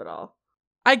hospital.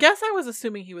 I guess I was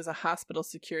assuming he was a hospital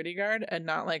security guard and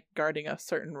not, like, guarding a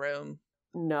certain room.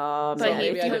 No, so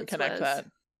maybe I didn't connect that.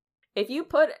 If you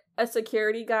put a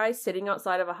security guy sitting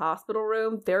outside of a hospital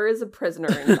room, there is a prisoner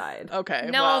inside. Okay.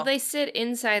 No, they sit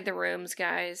inside the rooms,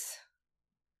 guys.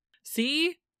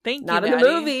 See? Thank you, Not in the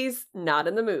movies. Not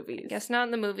in the movies. I guess not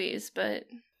in the movies, but...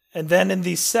 And then in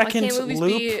the second why can't movies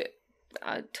loop... be,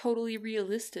 totally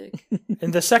realistic?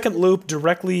 In the second loop,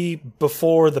 directly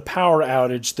before the power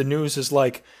outage, the news is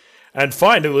like... And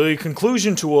finally,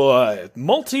 conclusion to a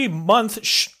multi-month,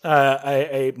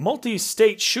 a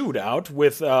multi-state shootout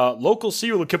with local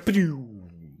serial killer.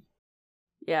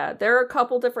 Yeah, there are a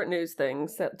couple different news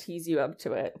things that tease you up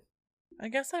to it. I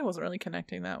guess I wasn't really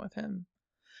connecting that with him.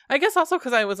 I guess also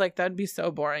because I was like, that'd be so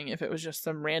boring if it was just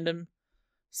some random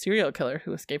serial killer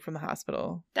who escaped from the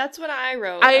hospital. That's what I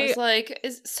wrote. I was like,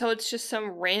 so it's just some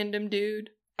random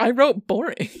dude? I wrote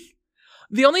boring.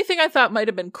 The only thing I thought might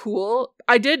have been cool,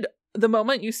 the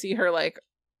moment you see her, like,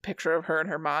 picture of her and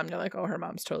her mom, you're like, oh, her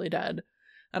mom's totally dead.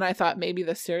 And I thought maybe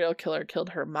the serial killer killed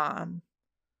her mom.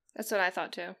 That's what I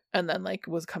thought, too. And then, like,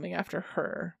 was coming after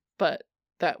her. But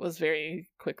that was very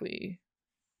quickly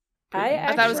proven.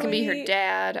 I thought it was going to be her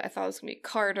dad. I thought it was going to be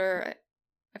Carter.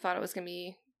 I thought it was going to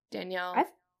be Danielle.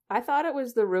 I thought it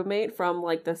was the roommate from,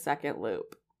 like, the second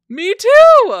loop. Me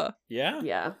too! Yeah?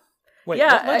 Yeah. Wait,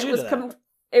 yeah, what led you to that?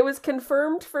 It was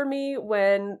confirmed for me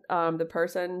when the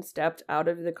person stepped out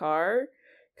of the car,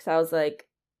 because I was like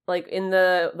in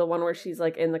the one where she's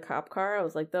like in the cop car, I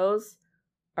was like, those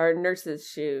are nurses'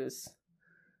 shoes.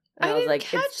 And I was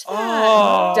like, it's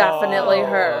definitely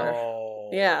her.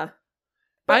 Yeah.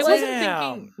 But I wasn't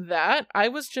thinking that. I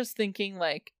was just thinking,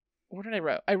 like, what did I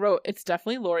write? I wrote, it's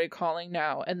definitely Laurie calling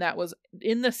now, and that was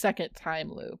in the second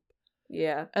time loop.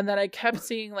 Yeah. And then I kept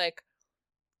seeing, like,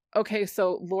 okay,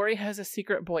 so Laurie has a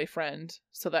secret boyfriend,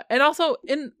 so that, and also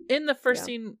in the first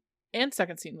scene and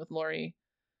second scene with Laurie,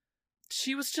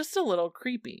 she was just a little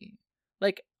creepy,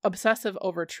 like obsessive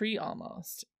over Tree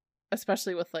almost,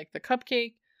 especially with like the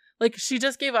cupcake. Like she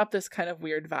just gave up this kind of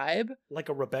weird vibe, like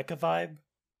a Rebecca vibe,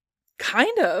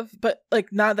 kind of, but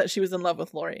like not that she was in love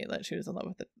with Laurie, that she was in love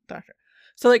with the doctor.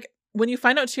 So like when you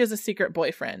find out she has a secret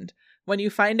boyfriend, when you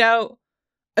find out,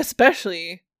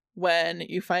 especially when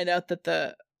you find out that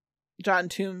the John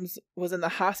Toombs was in the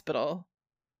hospital,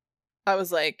 I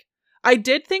was like, I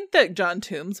did think that John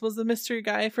Toombs was the mystery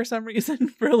guy for some reason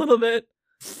for a little bit,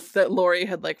 that Laurie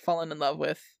had like fallen in love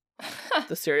with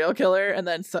the serial killer, and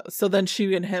then so then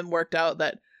she and him worked out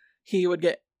that he would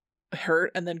get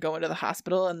hurt and then go into the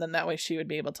hospital, and then that way she would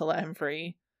be able to let him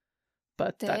free.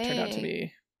 But that turned out to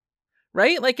be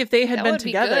right. Like if they had been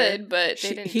together, good, but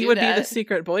he would be the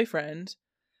secret boyfriend,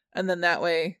 and then that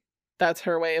way, that's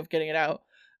her way of getting it out.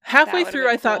 Halfway through,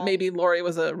 I thought maybe Laurie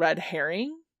was a red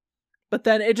herring, but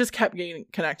then it just kept getting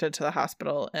connected to the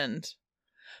hospital.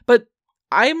 But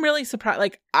I'm really surprised.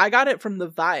 Like, I got it from the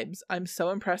vibes. I'm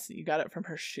so impressed that you got it from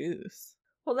her shoes.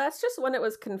 Well, that's just when it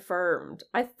was confirmed.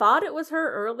 I thought it was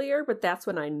her earlier, but that's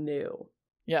when I knew.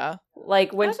 Yeah.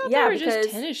 Like when, I thought they were just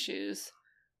tennis shoes.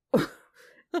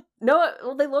 No,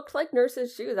 well, they looked like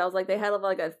nurses' shoes. I was like, they had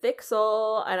like a thick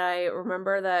sole, and I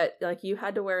remember that like you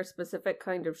had to wear a specific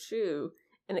kind of shoe,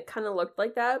 and it kind of looked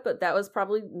like that. But that was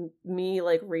probably me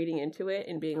like reading into it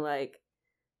and being like,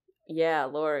 "Yeah,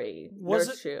 Lori,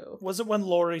 nurse shoe." Was it when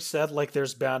Lori said like,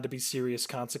 "There's bound to be serious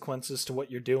consequences to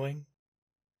what you're doing"?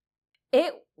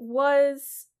 It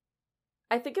was.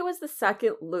 I think it was the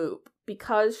second loop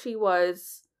because she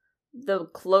was the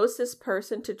closest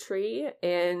person to Tree,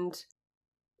 and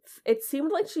it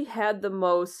seemed like she had the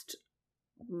most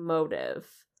motive,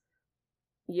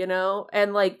 you know?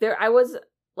 And like there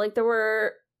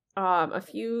were a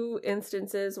few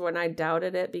instances when I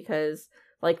doubted it because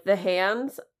like the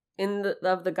hands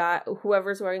of the guy,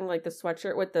 whoever's wearing like the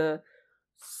sweatshirt with the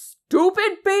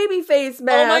stupid baby face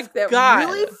mask that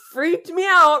really freaked me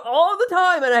out all the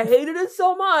time, and I hated it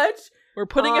so much. We're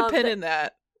putting a pin in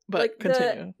that, but like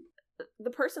continue.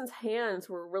 The person's hands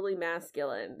were really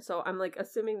masculine, so I'm like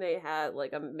assuming they had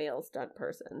like a male stunt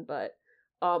person. But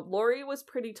Lori was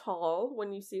pretty tall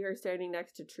when you see her standing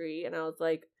next to Tree, and I was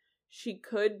like, she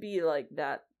could be like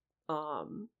that,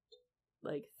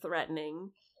 like threatening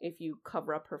if you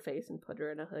cover up her face and put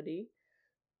her in a hoodie.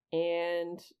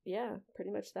 And yeah,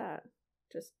 pretty much that.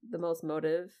 Just the most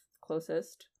motive,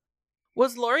 closest.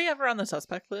 Was Lori ever on the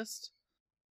suspect list?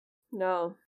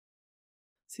 No.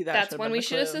 See, that's when we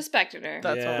should have suspected her.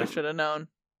 That's when we should have known.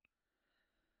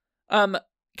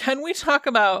 Can we talk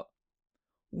about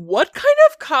what kind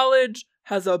of college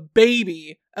has a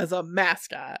baby as a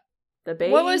mascot? The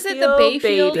Bayfield. What was it? The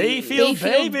Bayfield? Bayfield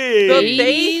baby. The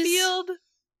Bayfield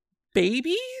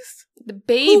babies? The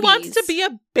babies. Who wants to be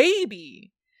a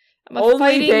baby? I'm a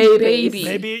fighting baby.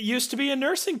 Maybe it used to be a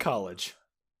nursing college.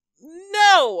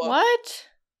 No. What?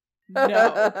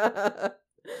 No.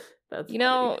 That's you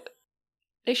know,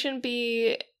 they shouldn't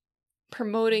be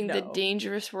promoting the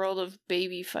dangerous world of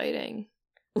baby fighting.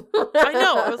 I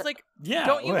know. I was like, yeah,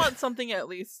 don't you want something at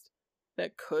least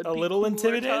that could a be little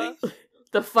intimidating?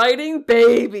 The fighting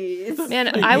babies.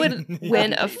 Man, I would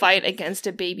win a fight against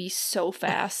a baby so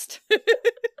fast.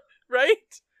 Right?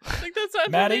 Like that's not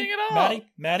intimidating at all.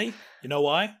 Maddie, you know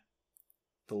why?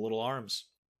 The little arms.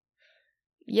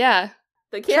 Yeah.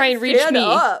 They can't try and reach me.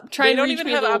 Up. Try and don't reach even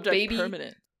me, have little object baby.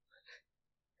 permanent.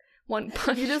 One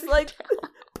punch. You just like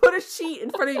put a sheet in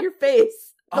front of your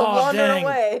face. They'll wander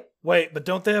away. Wait, but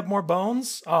don't they have more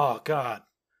bones? Oh God.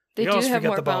 They do have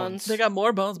more bones. They got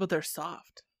more bones, but they're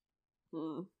soft.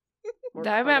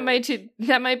 That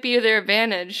might be their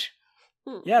advantage.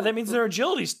 Yeah, that means their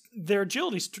agility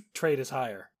trait is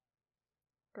higher.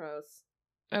 Gross.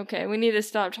 Okay, we need to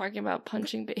stop talking about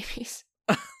punching babies.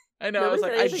 I know. I was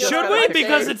like, should we?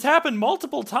 Because it's happened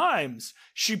multiple times.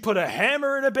 She put a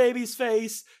hammer in a baby's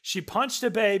face. She punched a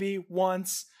baby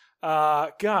once.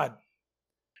 God.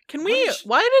 Can we?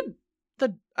 Why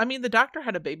did the doctor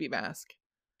had a baby mask?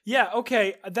 Yeah.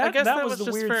 Okay. That was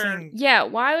the weird thing. Yeah.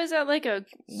 Why was that like a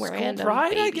random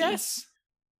pride? Baby? I guess.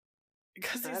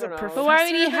 Because he's a professor. But why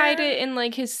would he hide it in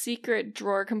like his secret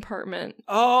drawer compartment?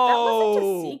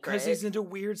 Oh, because he's into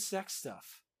weird sex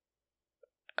stuff.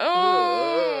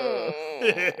 Oh.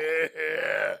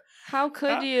 How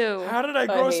could you? How did I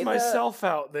gross myself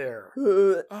out there?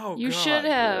 Oh, you should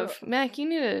have. Mac, you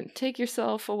need to take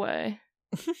yourself away.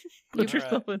 Put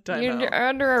yourself in timeout. You're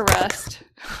under arrest.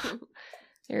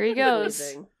 There he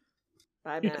goes.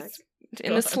 Bye, Mac.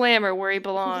 In the slammer where he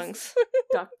belongs.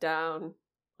 Ducked down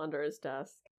under his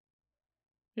desk.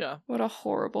 Yeah. What a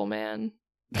horrible man.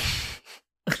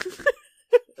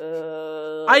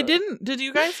 I didn't. Did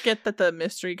you guys get that the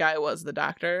mystery guy was the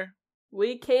doctor?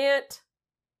 We can't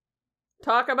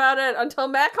talk about it until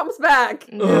Mac comes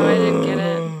back. No, I didn't get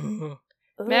it.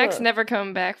 Mac's never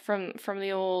come back from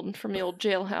the old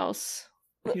jailhouse.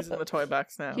 He's in the toy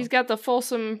box now. He's got the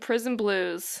Folsom Prison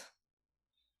Blues.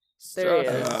 There he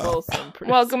is. Folsom.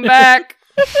 Welcome back.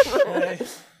 Hey,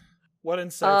 what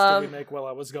insights did we make while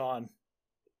I was gone?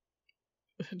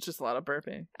 Just a lot of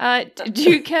burping. Did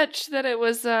you catch that it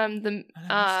was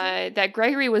that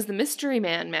Gregory was the mystery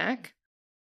man, Mac?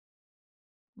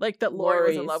 Like that Lori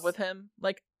was in love with him?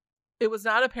 Like, it was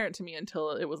not apparent to me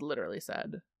until it was literally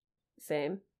said.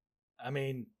 Same. I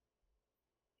mean,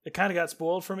 it kind of got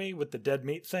spoiled for me with the dead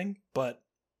meat thing, but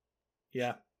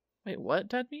yeah. Wait, what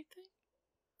dead meat thing?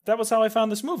 That was how I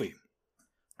found this movie.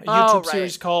 A YouTube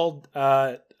series called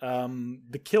The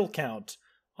Kill Count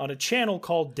on a channel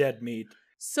called Dead Meat.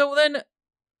 So then,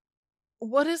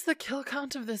 what is the kill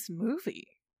count of this movie?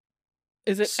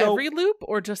 Is it every loop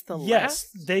or just the last? Yes,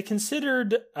 they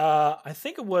considered, I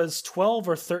think it was 12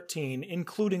 or 13,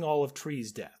 including all of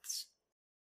Tree's deaths.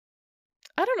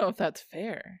 I don't know if that's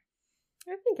fair.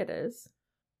 I think it is.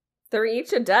 They're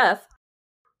each a death.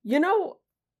 You know,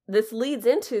 this leads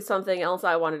into something else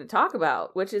I wanted to talk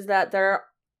about, which is that there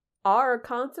are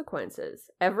consequences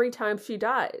every time she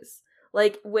dies.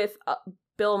 Like with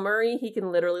Bill Murray, he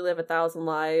can literally live 1,000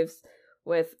 lives.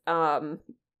 With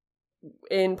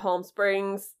in Palm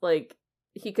Springs, like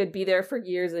he could be there for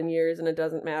years and years and it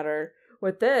doesn't matter.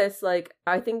 With this, like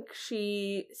I think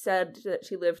she said that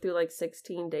she lived through like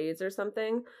 16 days or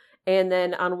something. And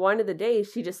then on one of the days,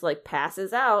 she just like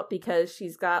passes out because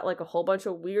she's got like a whole bunch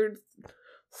of weird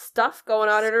stuff going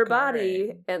on in her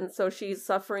body. And so she's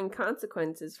suffering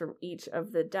consequences from each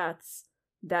of the deaths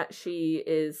that she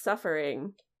is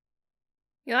suffering.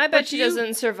 You know, I bet she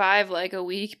doesn't survive like a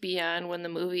week beyond when the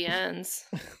movie ends.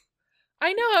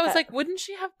 I know. I was like, wouldn't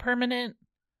she have permanent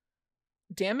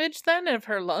damage then of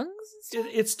her lungs?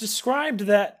 It's described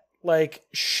that like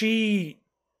she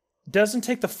doesn't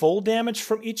take the full damage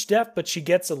from each death, but she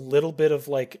gets a little bit of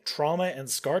like trauma and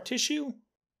scar tissue.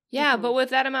 Yeah, but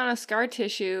with that amount of scar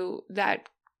tissue, that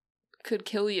could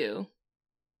kill you.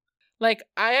 Like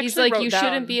I actually He's like, wrote you down,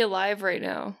 shouldn't be alive right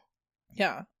now.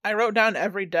 Yeah, I wrote down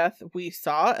every death we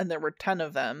saw, and there were 10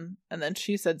 of them, and then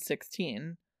she said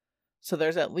 16, so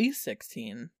there's at least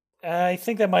 16. I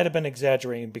think that might have been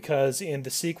exaggerating because in the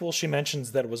sequel she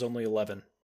mentions that it was only 11.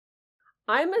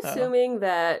 I'm assuming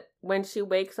that when she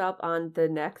wakes up on the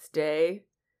next day,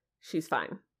 she's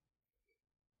fine.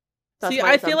 That's See,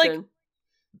 I feel like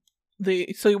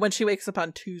so when she wakes up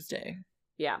on Tuesday.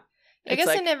 Yeah. I guess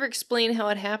like, they never explain how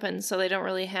it happened, so they don't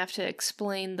really have to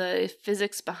explain the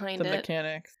physics behind the it.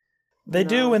 mechanics. They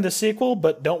do in the sequel,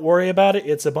 but don't worry about it.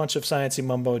 It's a bunch of sciencey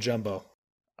mumbo jumbo.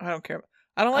 I don't care.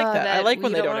 I don't like that. I like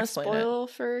when they don't explain it. Spoil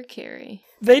for Carrie.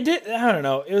 They did. I don't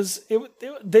know.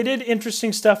 They did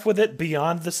interesting stuff with it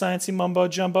beyond the sciencey mumbo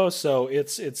jumbo. So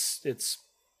it's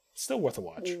still worth a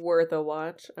watch. Worth a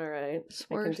watch. All right,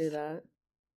 I worth. can do that.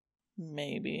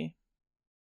 Maybe.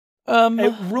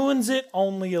 It ruins it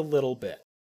only a little bit.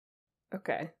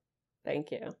 Okay,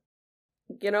 thank you.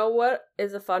 You know what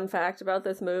is a fun fact about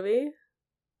this movie?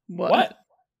 What?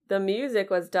 The music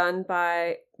was done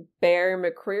by Bear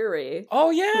McCreary.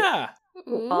 Oh yeah.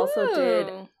 Who also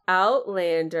did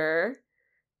Outlander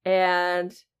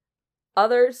and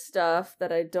other stuff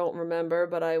that I don't remember,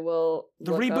 but I will.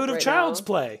 The reboot of Child's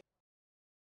Play.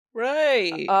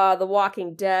 Right. The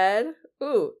Walking Dead.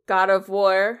 Ooh, God of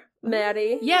War.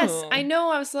 Maddie. Yes, I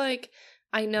know. I was like,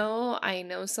 I know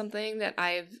something that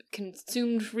I've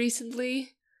consumed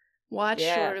recently, watched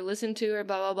or listened to or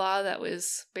blah blah blah. That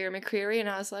was Bear McCreary, and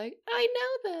I was like, I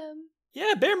know them.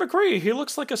 Yeah, Bear McCreary. He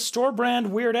looks like a store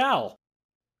brand Weird Al.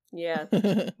 Yeah.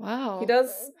 Wow. He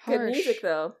does good Harsh. music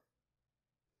though.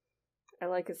 I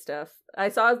like his stuff. I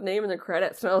saw his name in the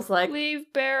credits, and I was like,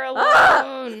 leave Bear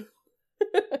alone.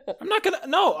 I'm not gonna.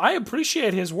 No, I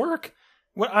appreciate his work.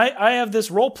 I have this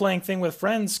role-playing thing with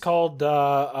friends called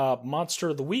Monster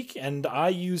of the Week, and I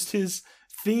used his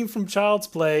theme from Child's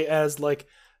Play as like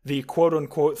the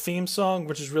quote-unquote theme song,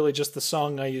 which is really just the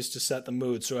song I used to set the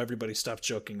mood so everybody stops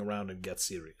joking around and gets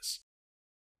serious.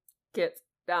 Get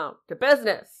down to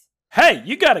business. Hey,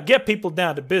 you gotta get people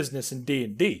down to business in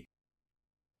D&D.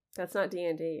 That's not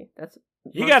D&D. That's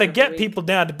You gotta get people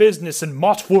down to business in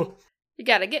Motwa. You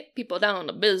gotta get people down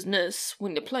to business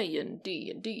when you're playing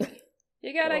D&D.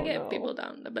 You gotta get people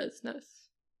down to business.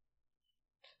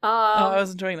 I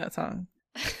was enjoying that song.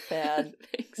 Bad.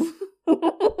 Thanks.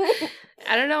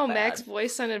 I don't know. Bad. Mac's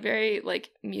voice sounded very like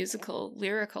musical,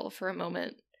 lyrical for a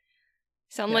moment.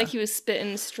 Sounded like he was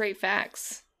spitting straight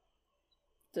facts.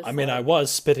 I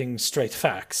was spitting straight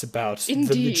facts about the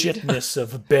Indeed. legitness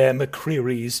of Bear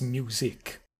McCreary's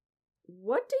music.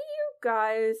 What do you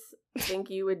guys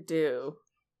think you would do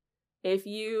if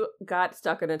you got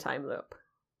stuck in a time loop?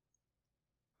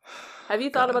 Have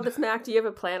you thought about this, Mac? Do you have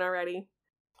a plan already?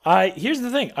 Here's the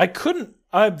thing. I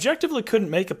objectively couldn't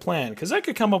make a plan, because I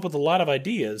could come up with a lot of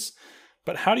ideas,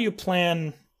 but how do you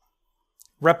plan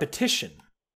repetition?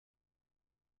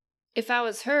 If I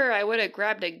was her, I would have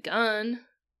grabbed a gun.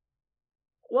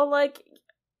 Well, like,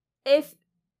 if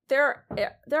there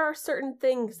are certain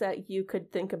things that you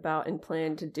could think about and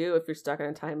plan to do if you're stuck in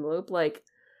a time loop, like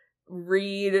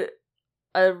read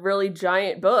a really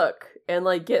giant book and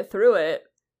like get through it.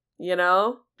 You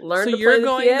know, learn to play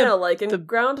the piano like in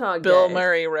Groundhog Day. Bill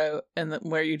Murray wrote, and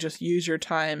where you just use your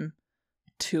time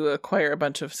to acquire a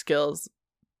bunch of skills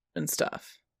and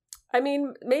stuff. I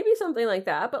mean, maybe something like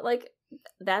that, but like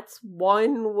that's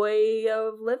one way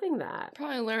of living that.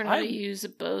 Probably learn how to use a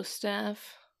bow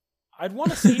staff. I'd want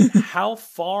to see how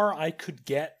far I could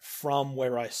get from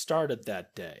where I started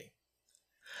that day.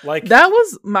 Like that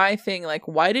was my thing. Like,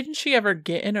 why didn't she ever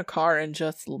get in a car and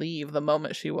just leave the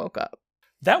moment she woke up?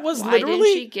 That was Why literally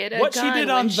didn't she get a what gun she did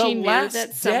on when the she knew last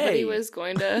that somebody day. was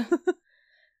going to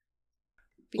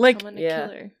Like, become a yeah.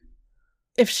 killer?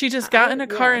 If she just got in a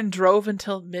car yeah. and drove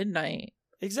until midnight.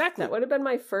 Exactly. That would have been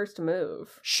my first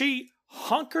move. She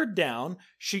hunkered down.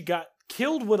 She got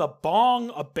killed with a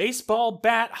bong, a baseball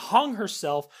bat, hung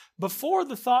herself before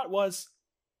the thought was,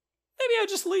 maybe I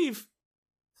just leave.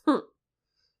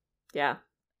 Yeah.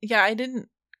 Yeah, I didn't.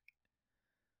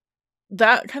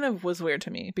 That kind of was weird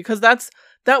to me because that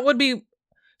would be.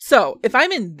 So if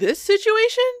I'm in this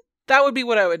situation, that would be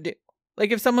what I would do.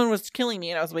 Like if someone was killing me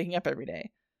and I was waking up every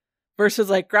day versus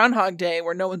like Groundhog Day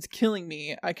where no one's killing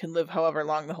me, I can live however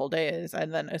long the whole day is.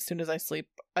 And then as soon as I sleep,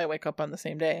 I wake up on the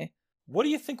same day. What do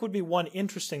you think would be one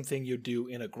interesting thing you'd do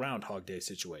in a Groundhog Day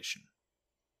situation?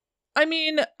 I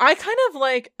mean, I kind of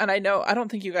like, and I know, I don't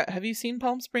think you got, have you seen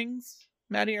Palm Springs,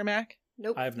 Maddie or Mac?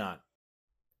 Nope. I have not.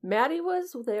 Maddie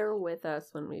was there with us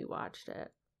when we watched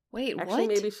it. Wait, Actually,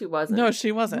 what? maybe she wasn't. No,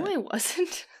 she wasn't. No, I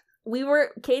wasn't.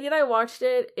 Katie and I watched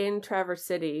it in Traverse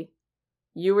City.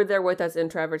 You were there with us in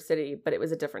Traverse City, but it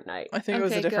was a different night. I think it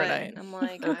was a different good. night. I'm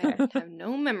like, Okay. I have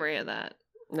no memory of that.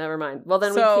 Never mind. Well,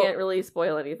 then So, we can't really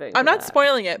spoil anything. I'm for not that.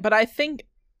 spoiling it, but I think,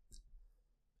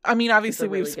 I mean, obviously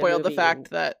really we've good spoiled the movie fact and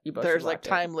that you both there's should like watch it.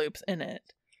 time loops in it.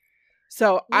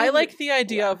 So I like the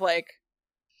idea of like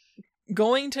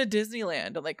going to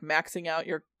Disneyland and like maxing out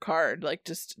your card, like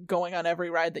just going on every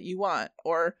ride that you want,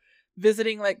 or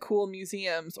visiting like cool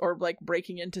museums, or like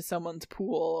breaking into someone's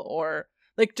pool, or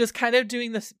like just kind of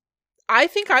doing this. I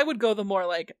think I would go the more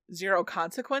like zero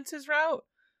consequences route,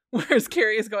 whereas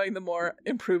Carrie is going the more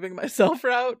improving myself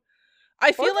route.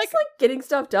 I feel Or like just, like getting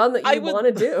stuff done that I you would- want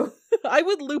to do. I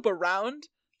would loop around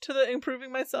to the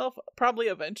improving myself probably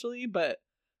eventually, but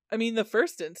I mean the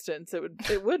first instance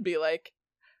it would be like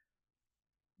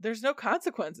there's no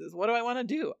consequences. What do I want to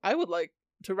do? I would like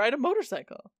to ride a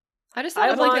motorcycle. I just I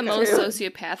thought of like the want most to.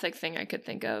 sociopathic thing I could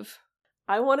think of.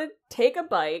 I want to take a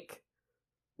bike,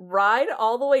 ride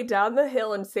all the way down the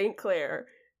hill in St. Clair,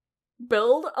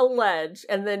 build a ledge,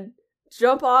 and then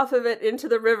jump off of it into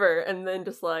the river, and then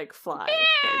just like fly.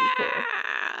 That'd be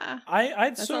cool.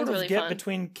 I'd That sort sounds of really get fun.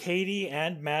 between Katie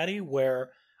and Maddie where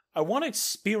I want to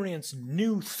experience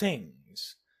new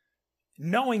things,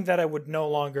 knowing that I would no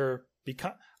longer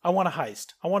become. I want a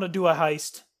heist. I want to do a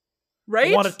heist.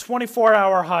 Right? I want a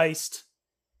 24-hour heist.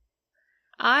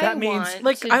 That means-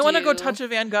 I want to go touch a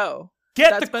Van Gogh.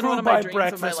 Get That's the been crew one of my by dreams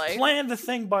of my breakfast, life. plan the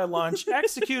thing by lunch,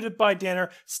 execute it by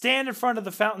dinner, stand in front of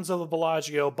the fountains of the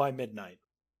Bellagio by midnight.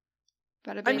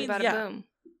 Bada bing, mean, bada yeah. boom.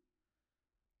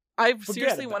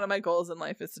 Seriously, about one of my goals in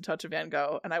life is to touch a Van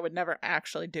Gogh, and I would never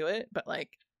actually do it, but like,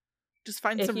 just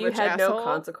find If some you rich had asshole. no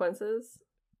consequences,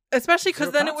 Especially because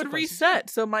Zero then it would consequences. reset,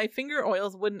 so my finger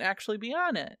oils wouldn't actually be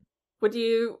on it. would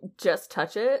you just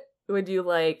touch it? Would you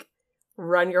like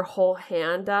run your whole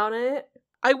hand down it?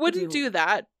 I wouldn't you do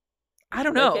that. I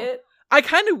don't Lick know. it? I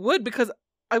kind of would because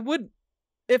I would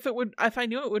if I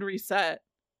knew it would reset.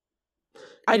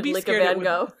 I'd You'd be lick scared. a it Van would-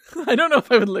 Gogh. I don't know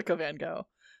if I would lick a Van Gogh,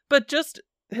 but just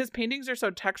his paintings are so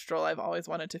textural. I've always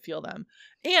wanted to feel them,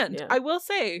 and Yeah. I will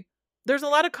say there's a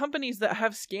lot of companies that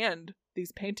have scanned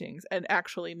these paintings and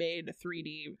actually made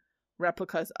 3D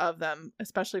replicas of them,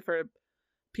 especially for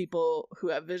people who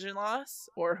have vision loss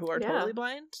or who are Yeah. totally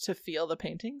blind to feel the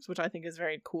paintings, which I think is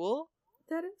very cool.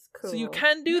 That is cool. So you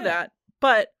can do that,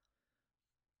 but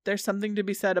there's something to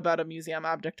be said about a museum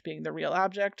object being the real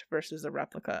object versus a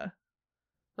replica.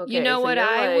 Okay, You know so what you're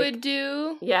I like- would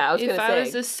do Yeah, I was if gonna I say.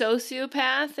 was a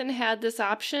sociopath and had this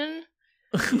option?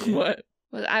 What?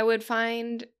 Was I would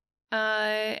find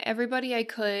everybody I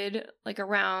could like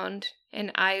around,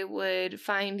 and I would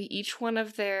find each one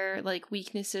of their like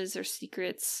weaknesses or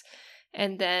secrets,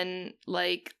 and then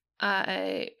like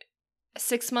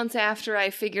 6 months after I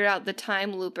figured out the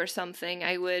time loop or something,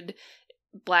 I would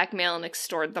blackmail and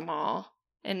extort them all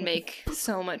and make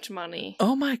so much money.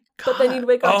 Oh my god! But then you'd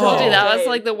wake up. Oh. to Told the you that next was day.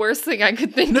 like the worst thing I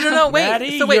could think No, of. wait.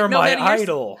 Maddie, So wait, you're no, my Maddie,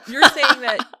 idol. You're saying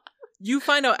that you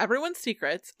find out everyone's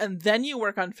secrets, and then you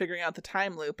work on figuring out the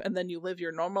time loop, and then you live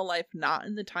your normal life not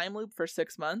in the time loop for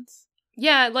 6 months.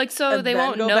 Yeah, like so And they then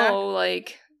won't go know back?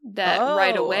 like that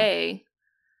right Oh. away.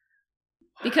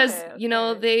 Because, Okay, you know,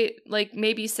 okay. they like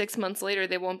maybe 6 months later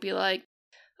they won't be like,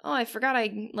 "Oh, I forgot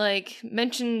I like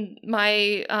mentioned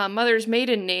my mother's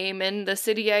maiden name and the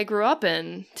city I grew up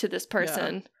in to this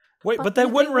person." Wait, But but they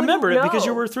they wouldn't remember wouldn't it because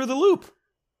you know. were through the loop.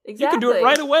 Exactly. You could do it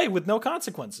right away with no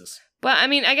consequences. But I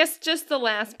mean, I guess just the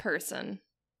last person.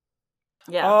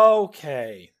 Yeah.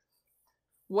 Okay.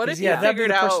 What 'Cause, if yeah, you that'd be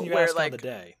figured the person out you where asked on the like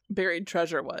day. buried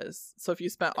treasure was? So if you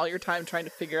spent all your time trying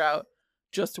to figure out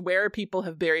just where people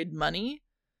have buried money,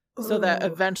 so that Ooh.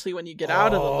 eventually when you get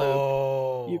out of the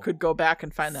loop, you could go back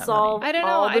and find that Solve money. I don't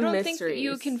know. all the I don't think that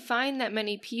you mysteries. can find that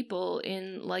many people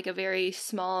in like a very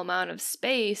small amount of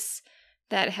space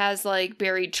that has like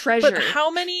buried treasure. But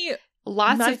how many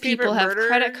Lots My of people Favorite have Murder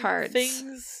credit cards.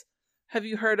 things have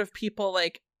you heard of people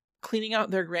like cleaning out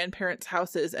their grandparents'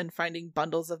 houses and finding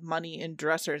bundles of money in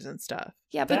dressers and stuff?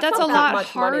 Yeah, but That's that's a not that lot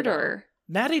much money, harder.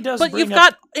 Maddie does But bring you've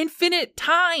up... got infinite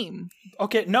time.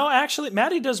 Okay, no, actually,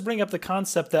 Maddie does bring up the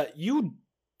concept that you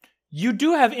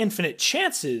do have infinite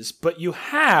chances, but you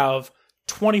have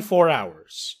 24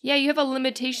 hours. Yeah, you have a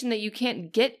limitation that you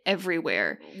can't get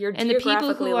everywhere. You're And the people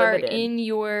geographically who are limited. in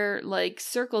your like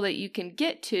circle that you can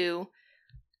get to,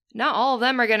 not all of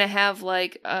them are gonna have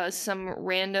like some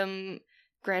random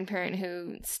grandparent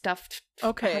who stuffed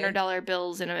 $100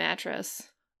 bills in a mattress.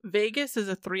 Vegas is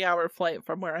a 3-hour flight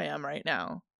from where I am right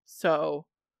now. So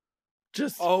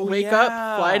just Oh, wake yeah.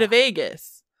 up, fly to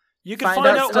Vegas. You can Find find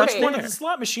out out stuff which one of there. the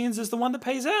slot machines is the one that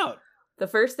pays out. The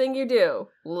first thing you do,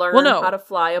 learn Well, no. how to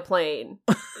fly a plane.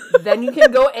 Then you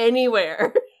can go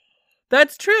anywhere.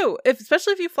 That's true.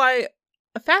 Especially if you fly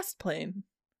a fast plane.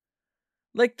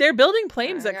 Like they're building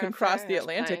planes I that can got a cross the fast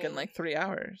Atlantic in plane. like 3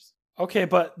 hours. Okay,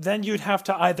 but then you'd have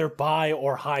to either buy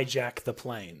or hijack the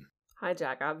plane.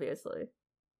 Hijack, obviously.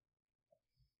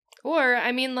 Or,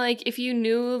 I mean, like, if you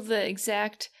knew the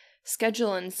exact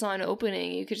schedule and saw an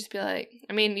opening, you could just be like,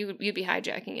 I mean, you'd be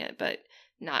hijacking it, but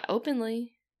not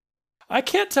openly. I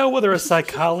can't tell whether a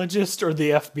psychologist or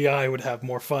the FBI would have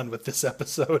more fun with this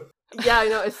episode. Yeah, I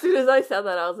know. As soon as I said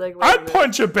that, I was like, wait a I'd minute.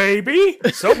 punch a baby!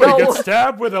 Somebody No. gets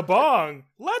stabbed with a bong!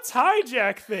 Let's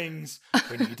hijack things!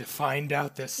 We need to find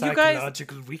out their You guys-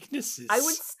 psychological weaknesses. I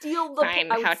would steal the Find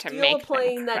how to make them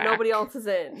plane that crack. nobody else is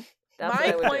in. That's My what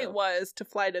I would point do. was to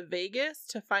fly to Vegas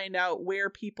to find out where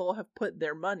people have put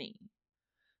their money.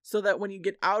 So that when you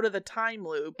get out of the time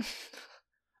loop,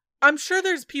 I'm sure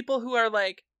there's people who are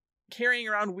like carrying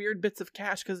around weird bits of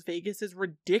cash because Vegas is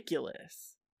ridiculous.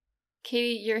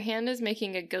 Katie, your hand is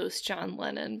making a ghost John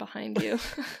Lennon behind you.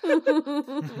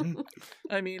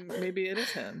 I mean, maybe it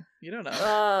is him. You don't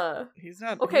know. He's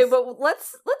not. Okay, but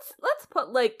let's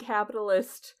put like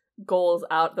capitalist goals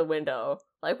out the window.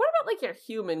 Like, what about like your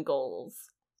human goals?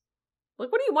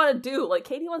 Like, what do you want to do? Like,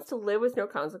 Katie wants to live with no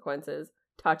consequences.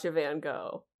 Touch a Van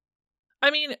Gogh. I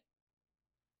mean,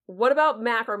 What about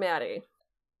Mac or Maddie?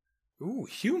 Ooh,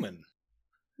 human.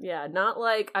 Yeah, not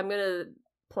like I'm gonna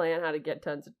plan how to get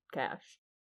tons of cash.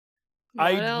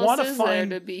 I What else wanna is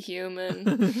find- there to be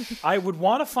human? I would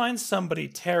want to find somebody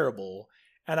terrible,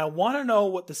 and I want to know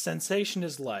what the sensation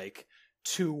is like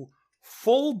to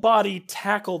full body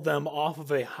tackle them off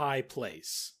of a high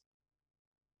place.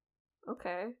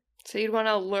 Okay. So you'd want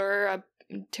to lure a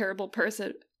terrible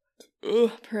person,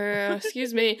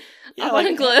 excuse me, Yeah, up on a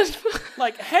like- cliff.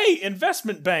 Like, hey,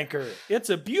 investment banker, it's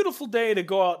a beautiful day to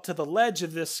go out to the ledge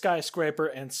of this skyscraper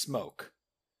and smoke.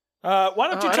 Why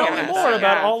don't you Oh, I tell don't me know. more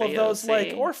about Yeah, all of those like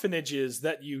fancy. orphanages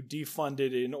that you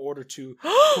defunded in order to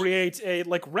create a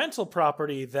like rental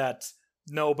property that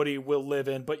nobody will live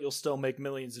in, but you'll still make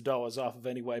millions of dollars off of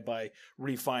anyway by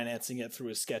refinancing it through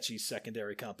a sketchy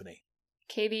secondary company.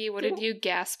 Katie, what did you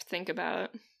gasp think about?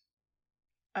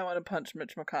 I want to punch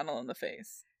Mitch McConnell in the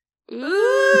face.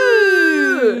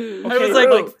 Ooh. I was Okay, like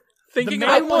wait. thinking the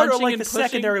about main one or punching like and the pushing.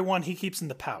 secondary one he keeps in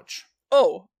the pouch?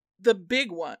 Oh, the big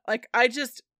one. Like I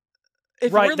just,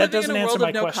 if Right, we're that living in doesn't a answer world my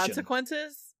of no question.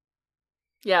 consequences,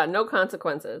 Yeah, no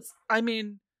consequences. I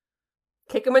mean,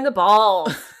 Kick him in the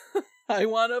balls. I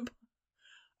want to.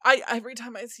 I every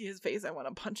time I see his face, I want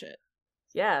to punch it.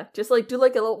 Yeah, just like do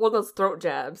like a little, one of those throat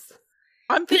jabs.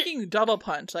 I'm thinking double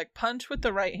punch, like punch with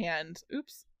the right hand,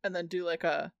 oops, and then do like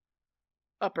a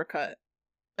uppercut,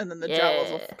 and then the jowls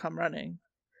will Yeah. come running.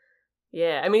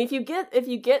 Yeah, I mean if you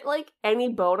get like any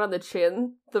bone on the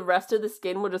chin, the rest of the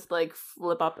skin will just like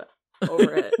flip up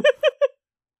over it.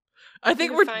 I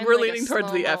think You we're find, we're like, a leaning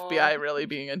towards the slow-mo- FBI really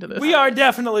being into this. We are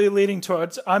definitely leading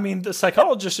towards. I mean, the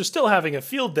psychologists are still having a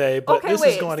field day, but Okay, this is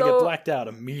wait, going to so- get blacked out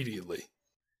immediately.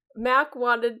 Mac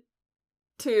wanted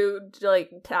to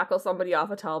like tackle somebody off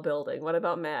a tall building. What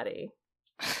about Maddie?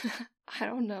 I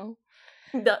don't know.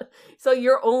 So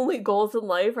your only goals in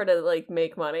life are to like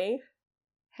make money?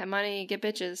 Have money, get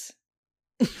bitches.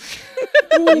 You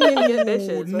can get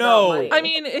bitches without no. money. I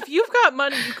mean, if you've got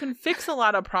money, you can fix a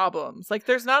lot of problems. Like,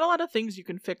 there's not a lot of things you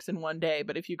can fix in one day,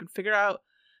 but if you can figure out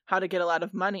how to get a lot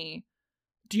of money,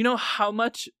 do you know how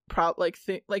much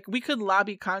we could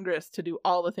lobby Congress to do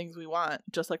all the things we want,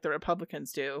 just like the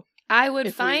Republicans do. I would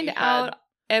If we find had out Bezos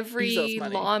every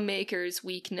money. lawmaker's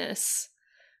weakness.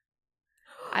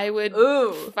 I would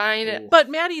Ooh. find Ooh. But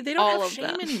Maddie, they don't All have of shame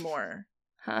them. anymore.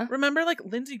 Huh? Remember, like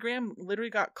Lindsey Graham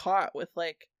literally got caught with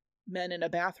like men in a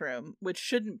bathroom, which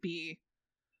shouldn't be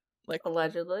like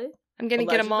Allegedly. I'm gonna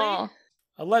get them all.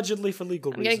 Allegedly for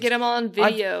legal I'm reasons. gonna get them all on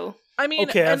video. I mean,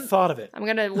 okay, I've thought of it. I'm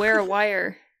gonna wear a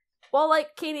wire. Well,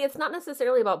 like, Katie, it's not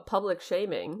necessarily about public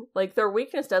shaming. Like, their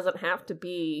weakness doesn't have to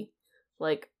be,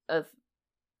 like,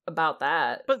 about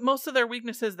that. But most of their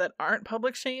weaknesses that aren't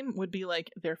public shame would be,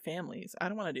 like, their families. I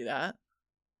don't want to do that.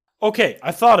 Okay,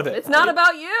 I thought of it. It's not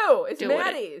about you! It's do Maddie's!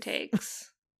 what it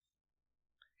takes.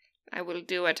 I will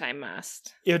do what I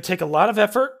must. It would take a lot of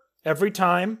effort every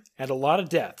time and a lot of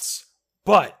deaths.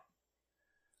 But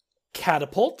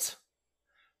catapult,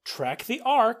 track the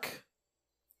arc,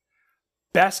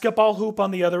 basketball hoop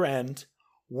on the other end,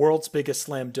 world's biggest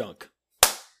slam dunk.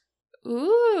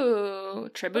 Ooh,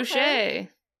 trebuchet. Okay.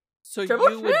 So you would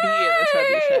be in the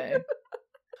trebuchet.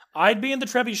 I'd be in the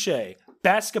trebuchet,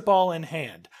 basketball in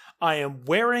hand. I am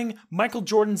wearing Michael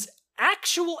Jordan's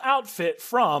actual outfit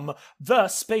from the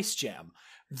Space Jam.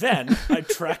 Then I'd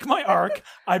track my arc,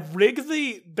 I'd rig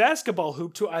the basketball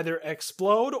hoop to either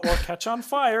explode or catch on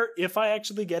fire if I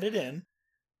actually get it in.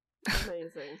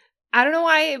 Amazing. I don't know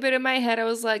why, but in my head I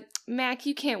was like, Mac,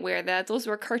 you can't wear that. Those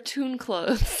were cartoon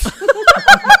clothes.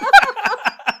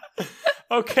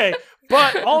 Okay,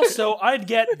 but also I'd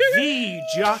get the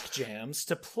jock jams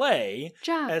to play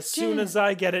as soon as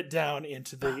I get it down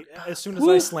into the, as soon as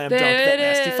I slam dunk that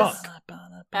nasty funk.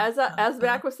 As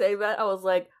Mac was saying that, I was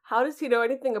like, how does he know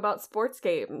anything about sports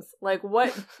games? Like,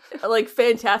 what, like,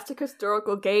 fantastic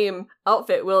historical game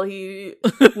outfit will he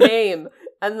name?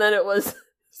 And then it was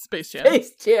Space Jam.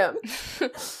 Space Jam.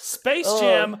 Space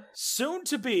Jam, soon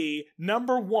to be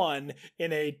 #1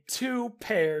 in a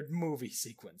 2-paired movie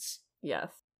sequence. Yes.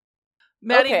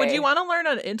 Maddie, Okay. would you want to learn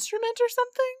an instrument or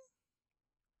something?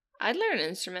 I'd learn an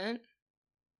instrument.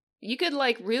 You could,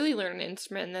 like, really learn an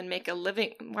instrument and then make a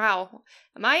living. Wow.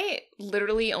 Am I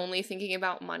literally only thinking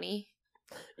about money?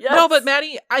 Yes. No, but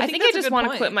Maddie, I think I that's just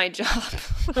want to quit my job.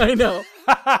 I know.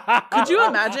 Could you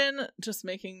imagine just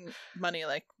making money,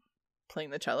 like, playing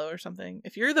the cello or something?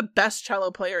 If you're the best cello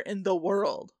player in the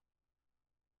world,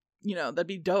 you know, that'd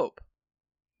be dope.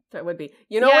 That would be.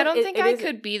 You know yeah, what? I don't think It I is-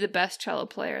 could be the best cello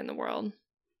player in the world.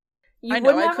 You I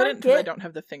know, would I never couldn't because I get- don't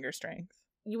have the finger strength.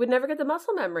 You would never get the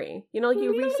muscle memory. You know,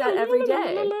 you reset every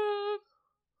day.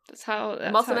 That's how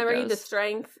Muscle how it memory, the goes.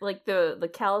 strength, like the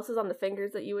calluses on the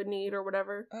fingers that you would need or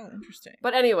whatever. Oh, interesting.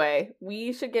 But anyway,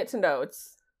 we should get to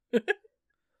notes.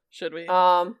 Should we?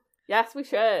 Yes, we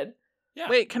should. Yeah.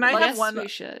 Wait, can I Yes, have one? we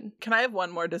should. Can I have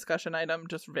one more discussion item,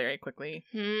 just very quickly?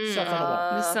 Stuff on the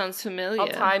wall. This sounds familiar. I'll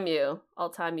time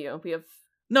you. We have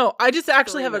No, I just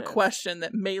actually 3 have a minutes. question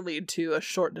that may lead to a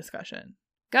short discussion.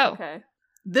 Go. okay.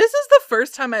 This is the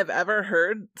first time I've ever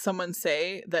heard someone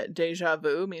say that deja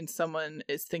vu means someone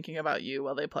is thinking about you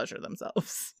while they pleasure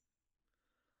themselves.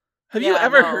 Have you Yeah,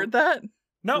 ever no. heard that?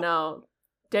 No.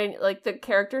 Like the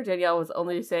character Danielle was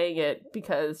only saying it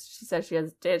because she says she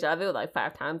has deja vu like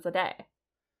 5 times a day.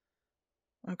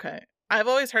 Okay. I've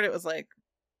always heard it was like,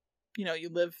 you know, you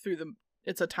live through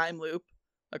it's a time loop,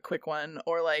 a quick one,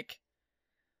 or like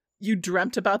you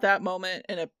dreamt about that moment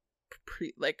in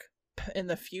in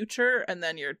the future and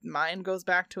then your mind goes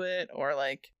back to it, or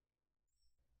like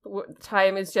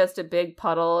Time is just a big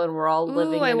puddle and we're all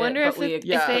living in I wonder it, if but we if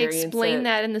they experience explain it.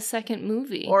 that in the second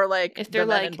movie. or like if they're the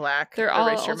Men like in Black they're all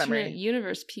erase your alternate memory.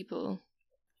 universe people,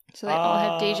 so they all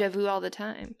have deja vu all the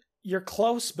time. You're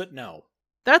close, but no.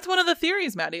 That's one of the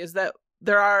theories, Maddie, is that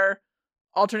there are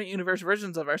alternate universe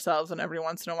versions of ourselves, and every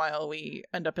once in a while we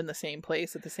end up in the same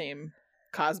place at the same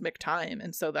cosmic time,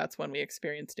 and so that's when we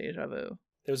experience deja vu.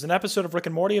 There was an episode of Rick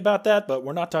and Morty about that, but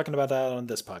we're not talking about that on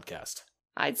this podcast.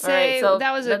 I'd All right, say so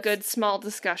that was a let's- good small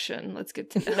discussion. Let's get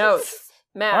to notes. Notes.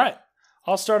 Matt. All right,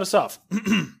 I'll start us off.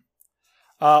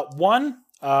 One,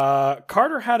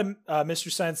 Carter had a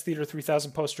Mystery Science Theater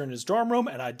 3000 poster in his dorm room,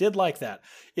 and I did like that.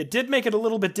 It did make it a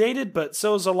little bit dated, but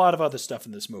so is a lot of other stuff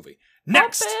in this movie.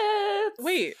 Next! Muppets!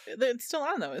 Wait, it's still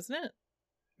on though, isn't it?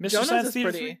 Mystery Jonah's Science is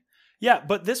Theater pretty. 3? Yeah,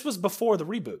 but this was before the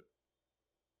reboot.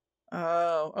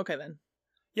 Oh, okay then.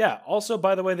 Yeah, also,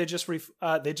 by the way, they just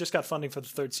got funding for the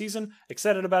 3rd season.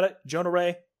 Excited about it. Jonah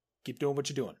Ray, keep doing what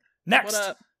you're doing. Next!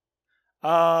 What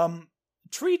up?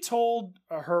 Tree told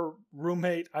her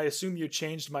roommate, I assume you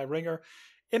changed my ringer.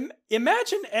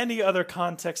 Imagine any other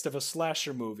context of a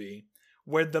slasher movie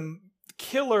where the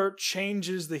killer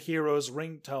changes the hero's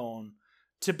ringtone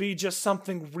to be just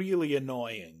something really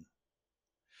annoying.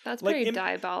 That's Like, pretty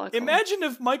diabolical. Imagine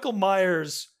if Michael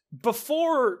Myers,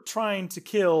 before trying to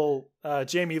kill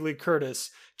Jamie Lee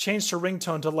Curtis, changed her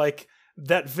ringtone to like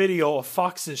that video of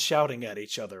foxes shouting at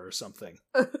each other or something.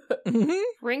 Mhm.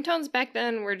 Ringtones back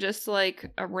then were just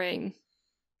like a ring.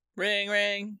 Ring,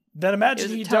 ring. Then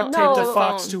imagine he duct taped a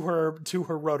fox to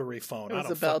her rotary phone. It was I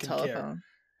don't a bell fucking telephone. Care.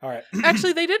 All right.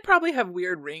 Actually, they did probably have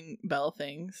weird ring bell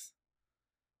things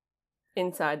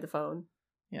inside the phone.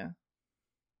 Yeah.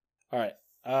 All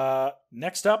right.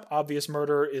 Next up, obvious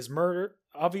murder is murder.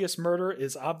 Obvious murder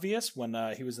is obvious when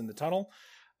he was in the tunnel.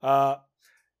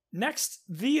 Next,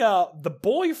 the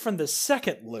boy from the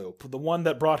second loop, the one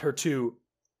that brought her to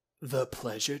the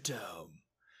Pleasure Dome.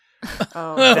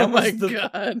 Oh my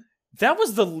god. That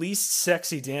was the least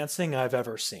sexy dancing I've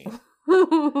ever seen.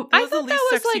 I thought that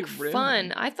was like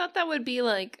fun. I thought that would be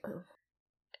like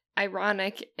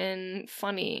ironic and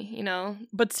funny, you know?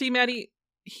 But see, Maddie,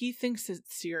 he thinks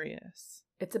it's serious.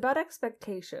 It's about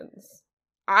expectations.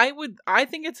 I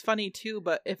think it's funny too,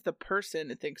 but if the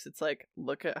person thinks it's like,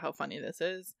 look at how funny this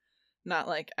is, not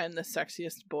like, I'm the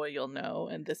sexiest boy you'll know,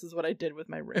 and this is what I did with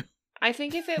my room. I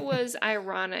think if it was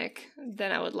ironic,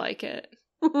 then I would like it.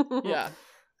 Yeah.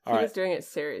 He was doing it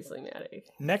seriously, Maddie.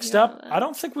 Next up, I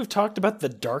don't think we've talked about the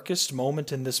darkest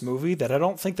moment in this movie that I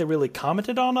don't think they really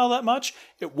commented on all that much.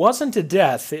 It wasn't a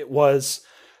death. It was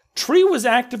Tree was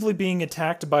actively being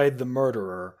attacked by the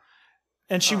murderer,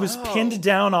 and she was pinned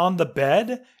down on the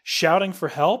bed, shouting for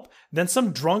help. Then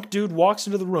some drunk dude walks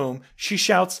into the room. She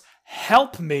shouts,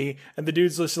 "Help me!" And the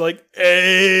dude's just like,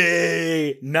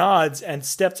 "Hey!" nods and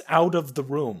steps out of the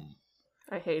room.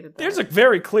 I hated that. There's a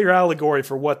very clear allegory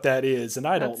for what that is, and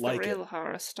I don't like it. That's the real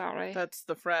horror story. That's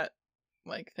the frat,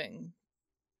 thing.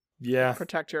 Yeah.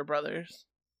 Protect your brothers.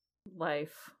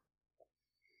 Life.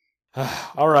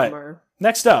 All right.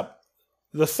 Next up,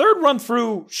 the third run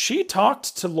through, she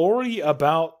talked to Laurie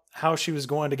about how she was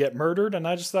going to get murdered, and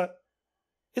I just thought,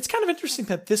 it's kind of interesting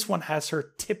that this one has her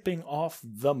tipping off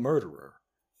the murderer.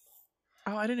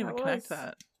 Oh, I didn't even connect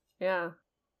that. Yeah.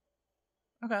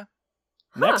 Okay.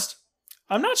 Next.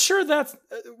 I'm not sure that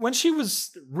when she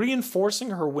was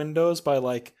reinforcing her windows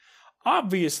by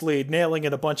obviously nailing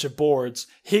in a bunch of boards,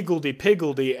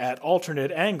 higgledy-piggledy at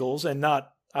alternate angles and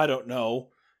not, I don't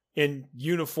know, in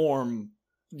uniform,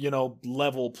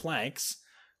 level planks.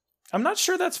 I'm not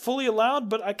sure that's fully allowed,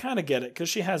 but I kind of get it because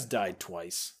she has died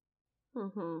twice.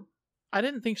 Mm-hmm. I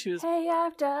didn't think she was Hey,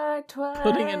 I've died twice.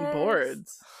 putting in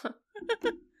boards.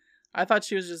 I thought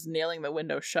she was just nailing the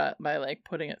window shut by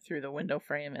putting it through the window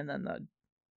frame and then the...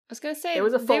 I was gonna say, it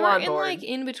was a full-on board. They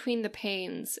were in between the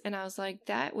panes, and I was like,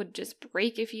 that would just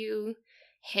break if you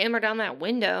hammer down that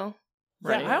window.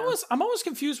 Right. Yeah, I'm always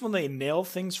confused when they nail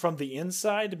things from the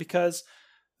inside because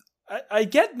I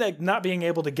get not being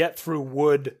able to get through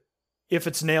wood if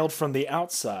it's nailed from the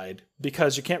outside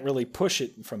because you can't really push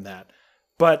it from that.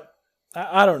 But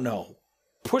I don't know.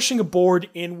 Pushing a board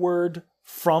inward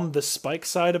from the spike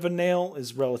side of a nail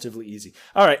is relatively easy.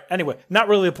 All right, anyway, not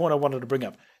really a point I wanted to bring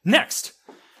up. Next,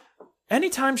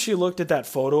 anytime she looked at that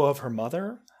photo of her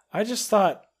mother, I just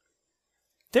thought,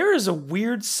 there is a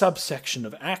weird subsection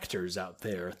of actors out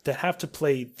there that have to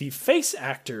play the face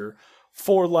actor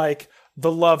for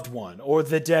the loved one or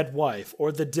the dead wife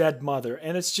or the dead mother.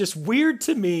 And it's just weird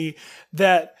to me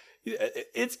that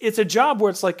it's a job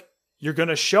where it's you're going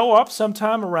to show up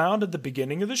sometime around at the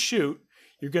beginning of the shoot.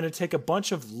 You're going to take a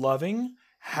bunch of loving,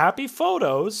 happy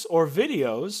photos or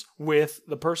videos with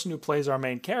the person who plays our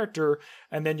main character,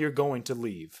 and then you're going to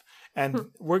leave. And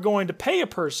we're going to pay a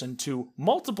person to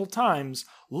multiple times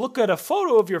look at a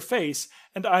photo of your face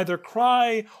and either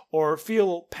cry or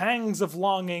feel pangs of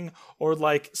longing or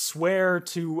swear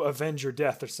to avenge your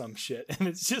death or some shit. And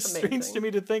it's just strange to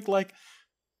me to think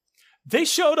they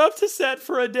showed up to set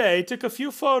for a day, took a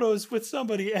few photos with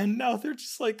somebody, and now they're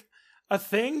just a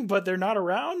thing, but they're not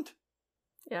around.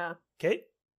 Yeah. Kate?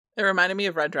 It reminded me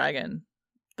of Red Dragon,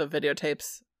 the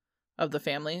videotapes of the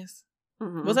families.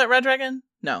 Mm-hmm. Was that Red Dragon?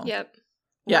 No. Yep.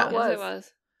 Yeah. Yes, it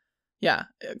was. Yeah,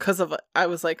 because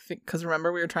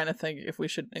remember we were trying to think if we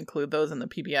should include those in the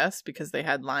PBS because they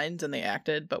had lines and they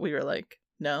acted, but we were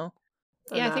no.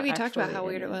 Yeah, I think we talked about how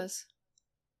weird it was.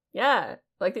 Yeah,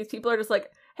 these people are just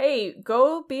hey,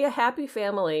 go be a happy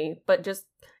family, but just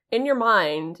in your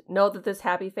mind, know that this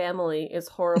happy family is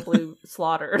horribly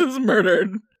slaughtered. Is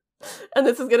murdered. And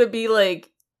this is going to be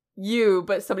you,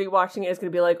 but somebody watching it is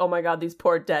going to be oh my god, these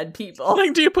poor dead people.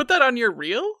 Do you put that on your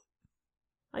reel?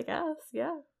 I guess,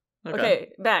 yeah.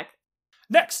 Okay, back.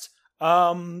 Next.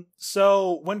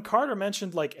 So when Carter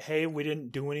mentioned hey, we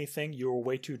didn't do anything, you were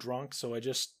way too drunk, so I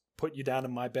just put you down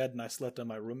in my bed and I slept on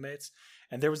my roommates.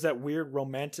 And there was that weird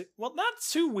romantic, well, not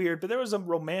too weird, but there was a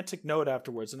romantic note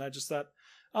afterwards. And I just thought,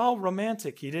 oh,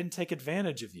 romantic. He didn't take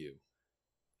advantage of you.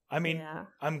 I mean, yeah.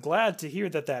 I'm glad to hear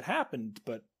that happened,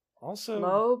 but also...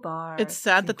 Low bar. It's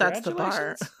sad that that's the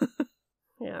bar.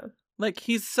 Yeah. Like,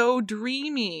 he's so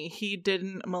dreamy. He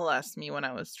didn't molest me when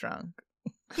I was drunk.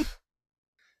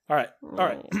 All right.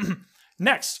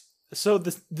 Next. So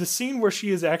the scene where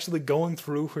she is actually going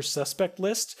through her suspect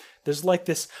list, there's like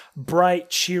this bright,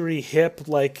 cheery, hip,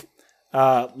 like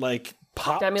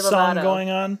pop Demi song Lovato. going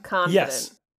on. Confident.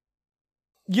 Yes.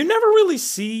 You never really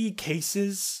see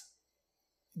cases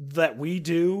that we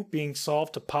do being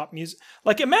solved to pop music.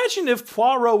 Like, imagine if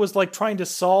Poirot was like trying to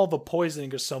solve a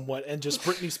poisoning or somewhat and just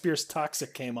Britney Spears'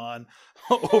 Toxic came on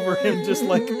over him, just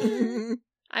like...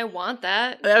 I want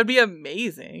that. That would be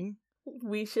amazing.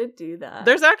 We should do that.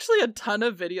 There's actually a ton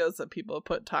of videos that people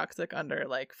put Toxic under,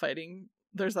 like fighting.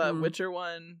 There's a Witcher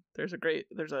one. There's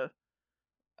I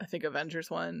think Avengers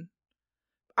one.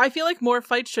 I feel like more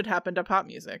fights should happen to pop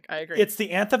music. I agree. It's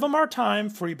the anthem of our time.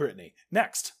 Free Britney.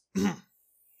 Next.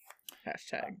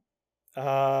 Hashtag.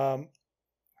 I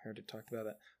already talked about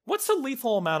that. What's the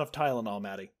lethal amount of Tylenol,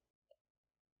 Maddie?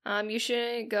 You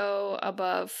shouldn't go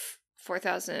above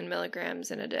 4,000 milligrams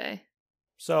in a day.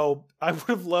 So I would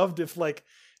have loved if, like,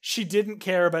 she didn't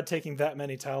care about taking that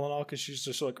many Tylenol because she's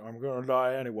just like, I'm going to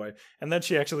die anyway. And then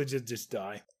she actually did just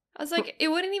die. I was like, it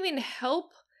wouldn't even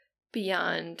help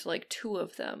beyond, like, 2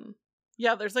 of them.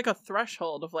 Yeah, there's, like, a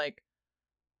threshold of, like,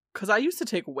 because I used to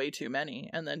take way too many.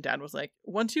 And then Dad was like,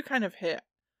 once you kind of hit,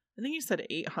 I think he said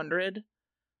 800,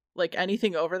 like,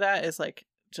 anything over that is, like,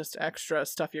 just extra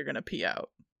stuff you're going to pee out.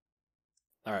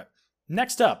 All right.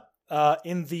 Next up.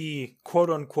 In the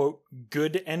quote-unquote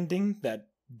good ending that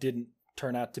didn't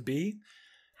turn out to be,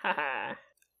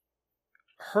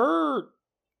 her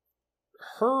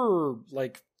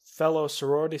like fellow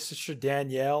sorority sister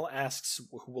Danielle asks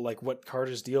like what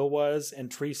Carter's deal was, and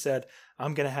Tree said,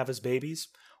 "I'm gonna have his babies."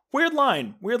 Weird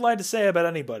line to say about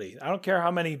anybody. I don't care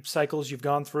how many cycles you've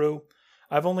gone through.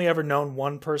 I've only ever known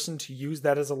one person to use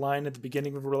that as a line at the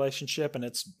beginning of a relationship, and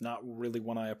it's not really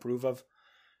one I approve of.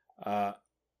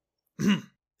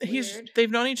 They've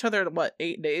known each other, what,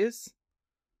 8 days?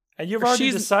 And you've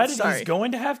already decided he's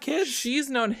going to have kids? She's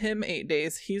known him 8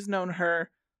 days. He's known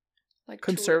her Like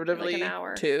conservatively like an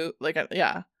hour.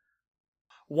 Yeah.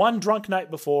 One drunk night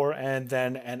before and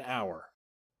then an hour.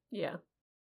 Yeah.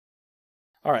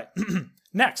 All right.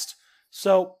 Next.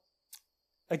 So,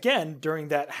 again, during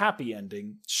that happy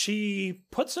ending, she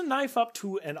puts a knife up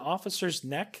to an officer's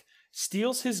neck,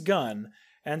 steals his gun,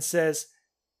 and says,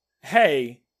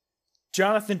 "Hey,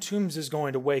 Jonathan Toombs is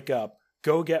going to wake up.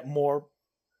 Go get more,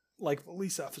 like,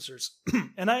 police officers."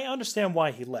 And I understand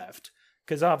why he left.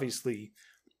 Because obviously,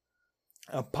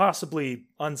 a possibly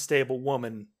unstable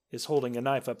woman is holding a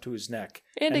knife up to his neck.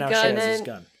 And a now gun. She has his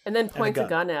gun. And then points a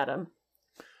gun at him.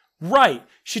 Right.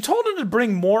 She told him to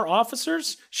bring more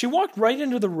officers. She walked right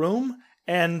into the room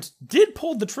and did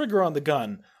pull the trigger on the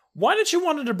gun. Why did she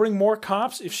want her to bring more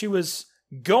cops if she was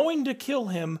going to kill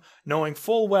him, knowing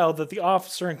full well that the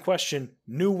officer in question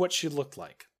knew what she looked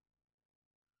like?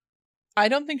 I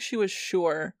don't think she was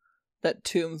sure that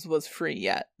Toombs was free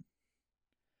yet.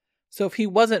 So if he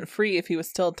wasn't free, if he was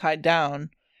still tied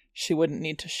down, she wouldn't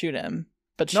need to shoot him.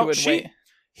 But she would wait.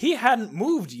 He hadn't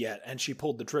moved yet, and she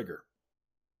pulled the trigger.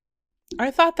 I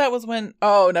thought that was when...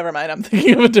 Oh, never mind. I'm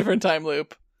thinking of a different time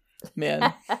loop.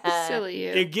 Man. Silly you.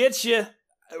 It gets you.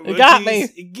 It got me.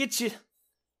 It gets you.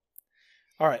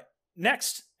 All right.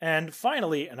 Next, and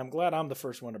finally, and I'm glad I'm the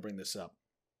first one to bring this up.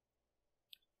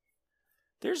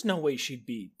 There's no way she'd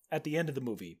be, at the end of the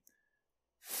movie,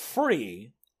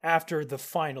 free after the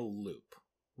final loop,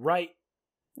 right?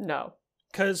 No.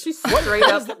 Because she straight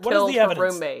up killed her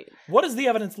roommate. What is the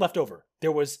evidence left over?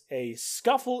 There was a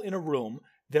scuffle in a room.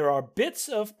 There are bits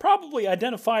of probably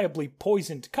identifiably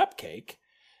poisoned cupcake,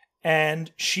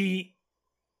 and she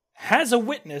has a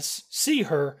witness see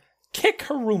her kick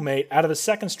her roommate out of the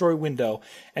second-story window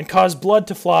and cause blood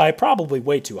to fly probably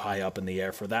way too high up in the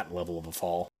air for that level of a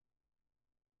fall.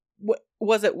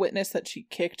 Was it witness that she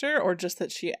kicked her, or just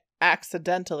that she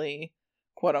accidentally,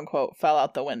 quote-unquote, fell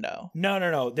out the window?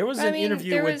 No. There was an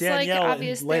interview with Danielle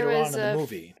later on in the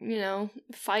movie.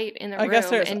 Fight in the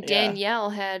room, and Danielle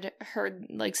had heard,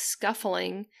 like,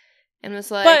 scuffling and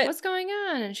was like, "What's going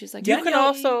on?" And she's like, "You can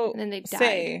also and then they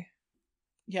say,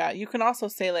 yeah, you can also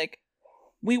say, like,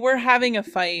 we were having a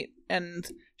fight, and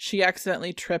she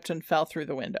accidentally tripped and fell through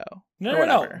the window."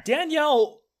 No.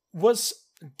 Danielle was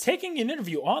taking an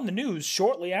interview on the news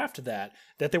shortly after that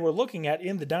they were looking at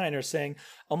in the diner saying,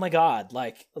 "Oh my God,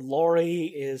 like, Lori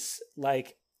is,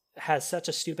 like, has such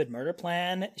a stupid murder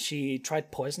plan. She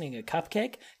tried poisoning a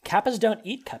cupcake. Kappas don't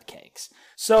eat cupcakes."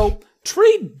 So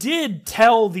Tree did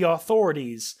tell the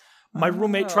authorities, "My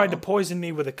roommate tried to poison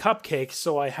me with a cupcake,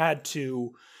 so I had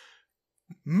to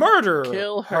murder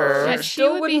Kill her. Yeah, she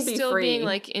would be still being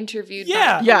like interviewed.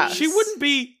 Yeah, yeah. She wouldn't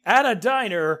be at a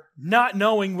diner not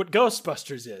knowing what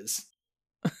Ghostbusters is.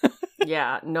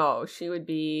 Yeah, no, she would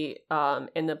be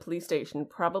in the police station,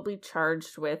 probably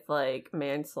charged with like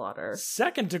manslaughter.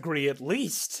 2nd degree at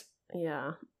least.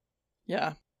 Yeah.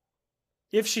 Yeah.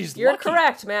 If she's You're lucky.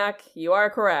 correct, Mac. You are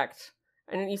correct.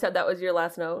 And you said that was your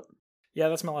last note? Yeah,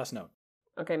 that's my last note.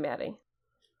 Okay, Maddie.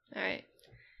 All right.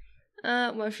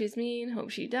 Well, if she's mean, hope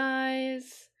she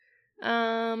dies.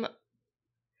 When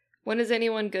does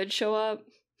anyone good show up?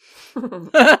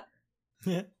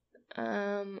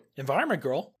 Environment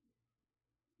Girl.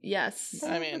 Yes.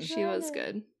 I mean, she was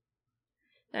good.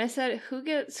 And I said, who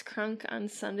gets crunk on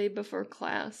Sunday before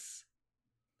class?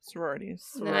 Sororities.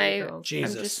 And then I'm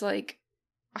Jesus. just like,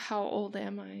 how old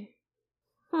am I?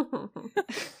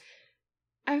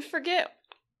 I forget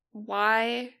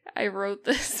why I wrote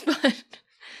this, but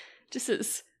just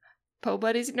as Po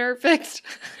Buddy's nerve fixed.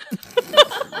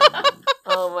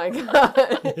 Oh my god.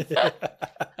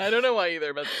 I don't know why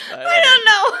either, but I don't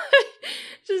know.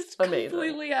 Just Amazing.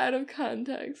 completely out of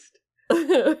context.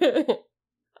 I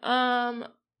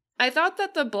thought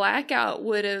that the blackout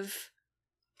would have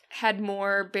had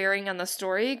more bearing on the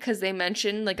story because they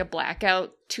mentioned like a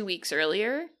blackout 2 weeks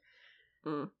earlier.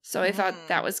 So I thought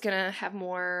that was gonna have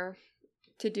more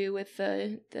to do with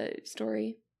the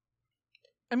story.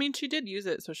 I mean, she did use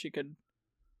it so she could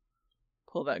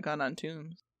pull that gun on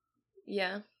Toombs.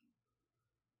 Yeah.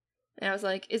 And I was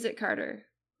like, is it Carter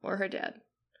or her dad?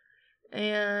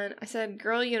 And I said,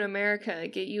 girl, you in America,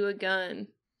 get you a gun.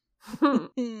 Go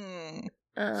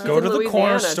to the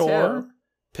corner store,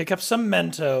 pick up some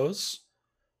Mentos,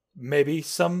 maybe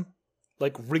some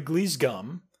like Wrigley's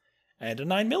gum, and a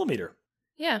 9mm.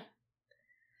 Yeah.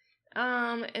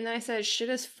 And then I said, shit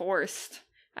is forced.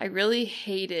 I really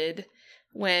hated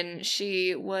when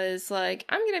she was like,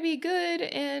 I'm gonna be good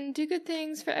and do good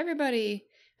things for everybody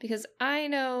because I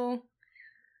know.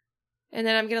 And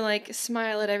then I'm gonna like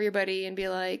smile at everybody and be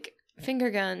like, finger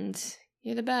guns,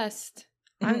 you're the best.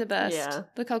 I'm the best. Yeah.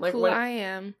 Look how Like cool I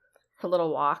am. Her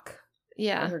little walk.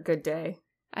 Yeah. On her good day.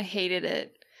 I hated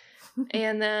it.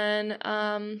 And then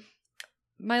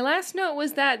my last note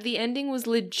was that the ending was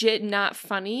legit not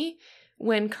funny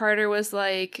when Carter was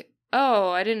like, oh,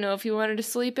 I didn't know if you wanted to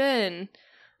sleep in.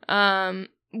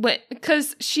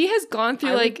 Because she has gone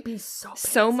through like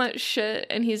so much shit,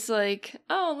 and he's like,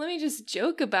 oh, let me just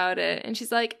joke about it. And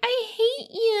she's like, I hate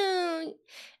you.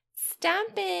 Stop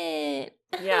it.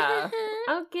 Yeah.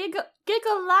 I'll giggle,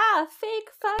 laugh, fake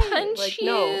fight. Punch like, you.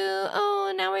 No.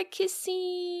 Oh, now we're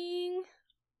kissing.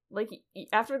 Like,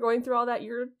 after going through all that,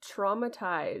 you're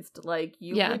traumatized. Like,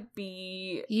 you would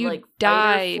be, like,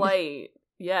 died. Fight or flight.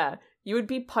 Yeah. You would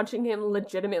be punching him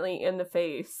legitimately in the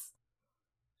face.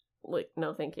 Like,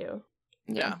 no, thank you.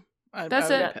 Yeah. That's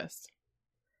it. Be pissed.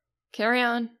 Carry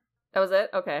on. That was it?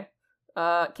 Okay.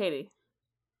 Katie.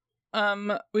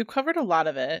 We've covered a lot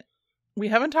of it. We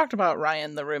haven't talked about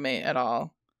Ryan, the roommate, at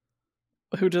all.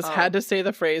 Who just had to say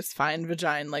the phrase "fine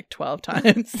vagina" like 12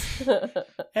 times.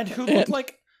 And who looked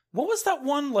like, what was that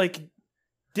one like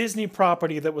Disney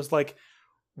property that was like,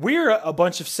 we're a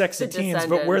bunch of sexy teens,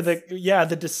 but we're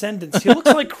the Descendants. He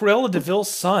looks like Cruella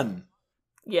DeVille's son.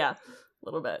 Yeah, a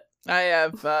little bit. I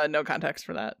have no context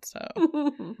for that,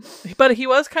 so. But he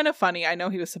was kind of funny. I know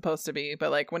he was supposed to be,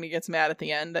 but like when he gets mad at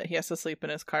the end that he has to sleep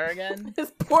in his car again.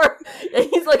 His poor,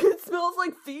 he's like, it smells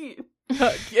like feet.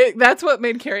 That's what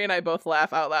made Carrie and I both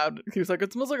laugh out loud. He was like,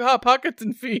 it smells like Hot Pockets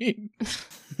and feet.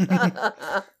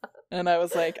 And I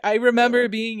was like, I remember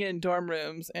being in dorm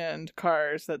rooms and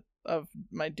cars of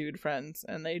my dude friends,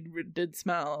 and they did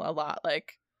smell a lot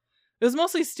like, it was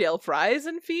mostly stale fries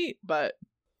and feet, but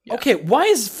yeah. Okay, why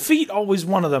is feet always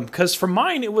one of them? Because for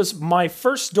mine, it was my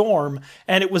first dorm,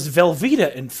 and it was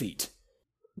Velveeta and feet.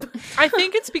 I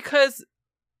think it's because,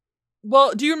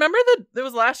 well, do you remember that it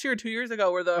was last year or 2 years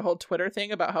ago where the whole Twitter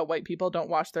thing about how white people don't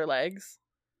wash their legs?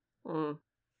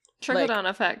 Trickle-down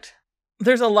effect.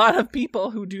 There's a lot of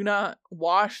people who do not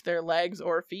wash their legs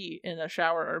or feet in a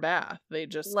shower or bath. They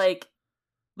just, like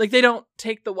they don't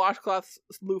take the washcloth,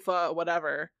 loofah,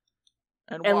 whatever,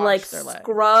 and wash like their leg.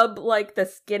 Scrub like the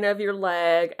skin of your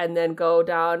leg and then go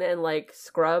down and like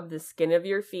scrub the skin of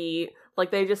your feet.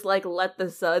 Like they just like let the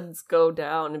suds go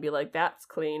down and be like, that's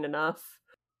clean enough.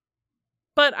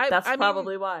 But that's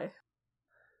probably why.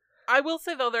 I will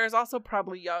say though, there's also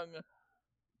probably young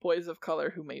boys of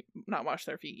color who may not wash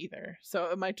their feet either. So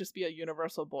it might just be a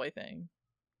universal boy thing.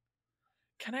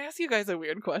 Can I ask you guys a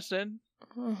weird question?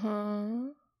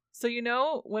 So you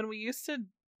know, when we used to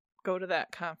go to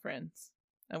that conference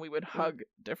and we would hug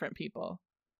different people,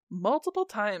 multiple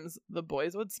times the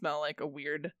boys would smell like a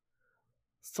weird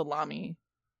salami,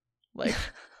 like,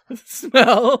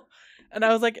 smell. And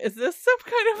I was like, is this some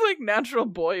kind of, like, natural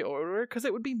boy odor? Because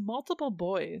it would be multiple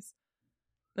boys.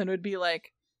 And it would be,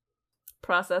 like...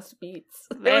 processed meats.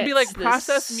 It would be, like,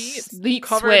 processed meats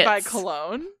covered by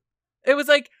cologne. It was,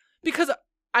 like... Because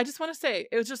I just want to say,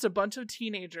 it was just a bunch of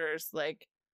teenagers, like,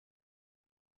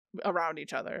 around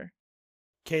each other.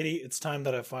 Katie, it's time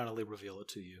that I finally reveal it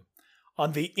to you.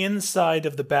 On the inside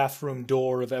of the bathroom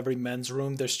door of every men's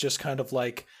room, there's just kind of,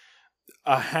 like...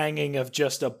 a hanging of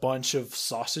just a bunch of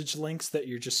sausage links that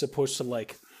you're just supposed to,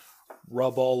 like,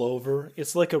 rub all over.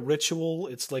 It's like a ritual.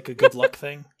 It's like a good luck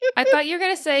thing. I thought you were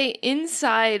going to say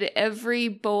inside every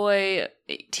boy,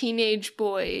 teenage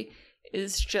boy,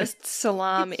 is just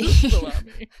salami.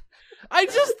 I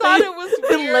just thought it was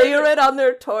weird. Layer it on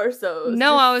their torsos.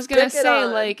 No, I was going to say,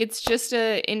 like, it's just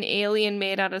an alien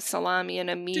made out of salami in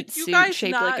a meat suit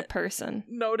shaped like a person.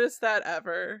 Notice that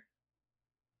ever?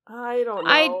 I don't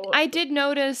know. I did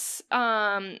notice,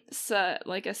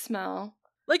 like, a smell.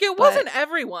 Like, it wasn't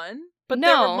everyone, but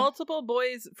there were multiple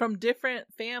boys from different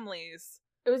families.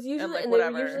 It was usually, and they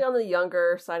were usually on the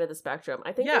younger side of the spectrum.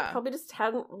 I think they probably just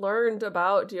hadn't learned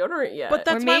about deodorant yet. But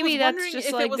that's or maybe that's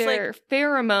just like their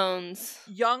pheromones.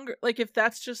 Younger, like if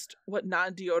that's just what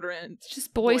non-deodorant. It's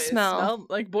just boy smell.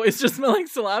 Like boys just smell like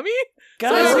salami.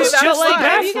 Guys, it's just like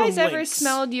have you guys ever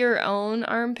smelled your own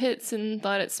armpits and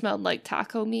thought it smelled like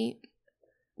taco meat?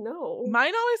 No.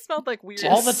 Mine always smelled like weird.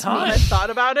 All the time. When I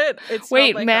thought about it.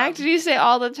 Wait, like, Mac, did you say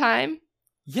all the time?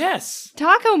 Yes.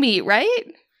 Taco meat, right?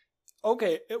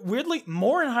 Okay, weirdly,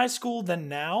 more in high school than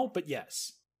now, but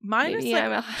yes. Mine Maybe is like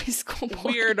I'm a high school boy.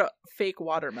 Weird fake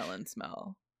watermelon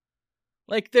smell.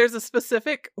 Like, there's a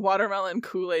specific watermelon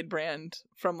Kool-Aid brand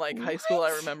from, like, high school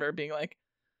I remember being like,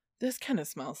 this kind of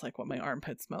smells like what my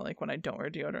armpits smell like when I don't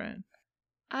wear deodorant.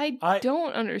 I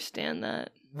don't understand that.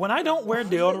 When I don't wear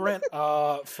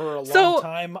deodorant for a long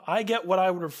time, I get what I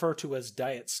would refer to as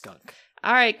diet skunk.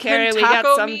 All right, Carrie, we got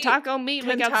some taco meat.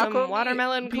 We got some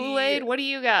watermelon Kool-Aid. What do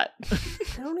you got?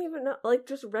 I don't even know. Like,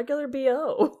 just regular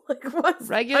BO. Like, what?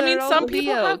 Regular some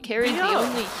people BO. Carrie's the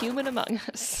only human among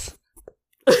us.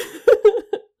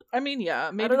 I mean, yeah.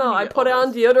 Maybe I don't know. I put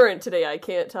on deodorant today. I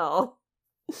can't tell.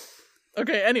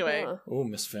 Okay, anyway. Oh,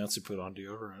 Miss Fancy put on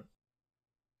deodorant.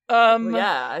 Well,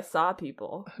 yeah, I saw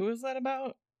people. Who is that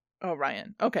about? Oh,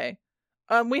 Ryan. Okay.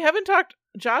 We haven't talked.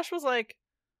 Josh was like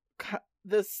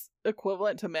this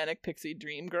equivalent to Manic Pixie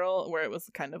Dream Girl, where it was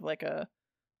kind of like a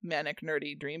manic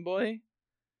nerdy dream boy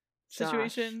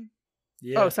situation.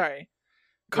 Yeah. Oh, sorry.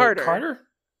 Carter. Carter?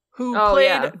 Who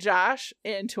played Josh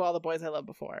in To All the Boys I Loved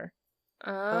Before.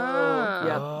 Oh,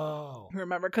 yeah. Oh.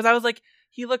 Remember? Because I was like,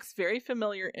 he looks very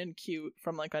familiar and cute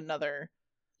from like another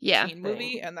teen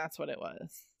movie, and that's what it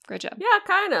was. Great job. Yeah,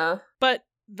 kind of. But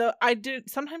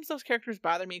sometimes those characters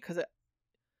bother me because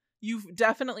you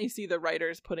definitely see the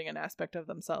writers putting an aspect of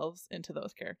themselves into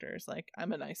those characters. Like,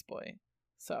 I'm a nice boy,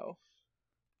 so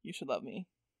you should love me.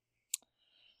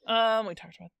 We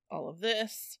talked about all of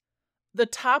this. The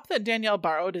top that Danielle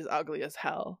borrowed is ugly as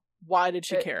hell. Why did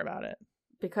she care about it?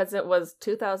 Because it was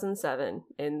 2007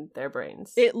 in their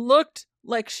brains. It looked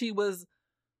like she was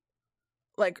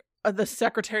like the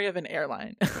secretary of an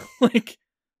airline. Like,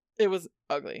 it was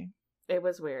ugly. It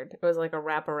was weird. It was like a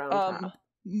wraparound top.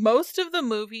 Most of the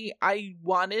movie, I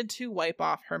wanted to wipe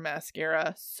off her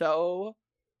mascara so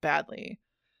badly.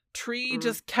 Tree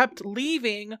just kept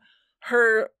leaving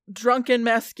her drunken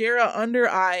mascara under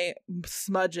eye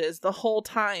smudges the whole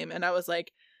time. And I was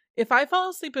like, if I fall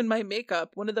asleep in my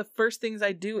makeup, one of the first things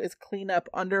I do is clean up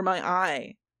under my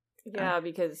eye. Yeah,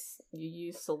 because you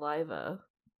use saliva.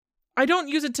 I don't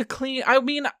use it to clean. I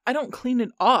mean, I don't clean it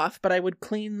off, but I would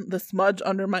clean the smudge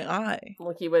under my eye.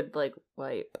 Like you would, like,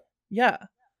 wipe. Yeah.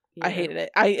 I hated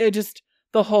it. It just,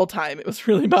 the whole time, it was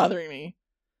really bothering me.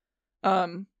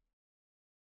 I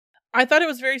thought it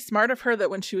was very smart of her that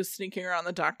when she was sneaking around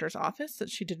the doctor's office that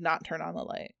she did not turn on the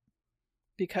light.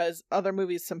 Because other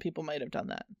movies, some people might have done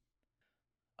that.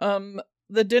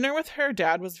 The dinner with her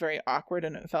dad was very awkward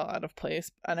and it felt out of place.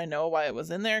 And I know why it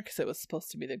was in there, because it was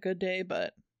supposed to be the good day,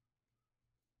 but...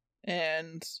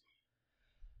 And...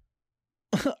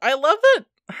 I love that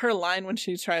her line when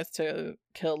she tries to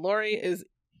kill Lori is,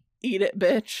 "Eat it,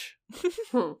 bitch,"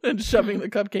 and shoving the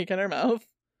cupcake in her mouth.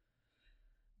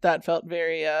 That felt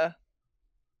very, I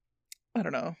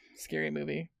don't know, scary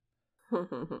movie.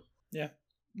 Yeah.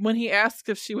 When he asked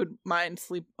if she would mind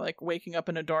waking up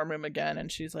in a dorm room again, and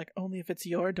she's like, "Only if it's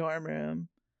your dorm room."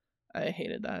 I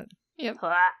hated that. Yep.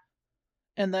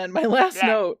 And then my last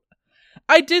note,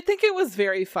 I did think it was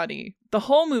very funny. The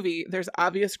whole movie, there's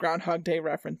obvious Groundhog Day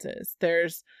references.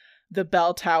 There's the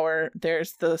bell tower,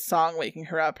 there's the song waking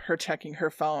her up, her checking her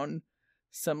phone,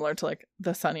 similar to like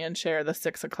the Sonny and Cher, the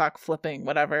 6 o'clock flipping,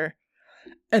 whatever.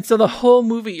 And so the whole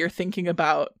movie you're thinking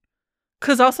about,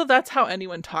 because also that's how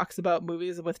anyone talks about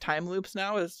movies with time loops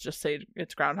now, is just say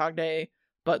it's Groundhog Day,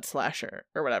 but slasher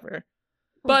or whatever.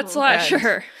 Butt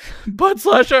slasher. Butt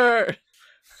slasher.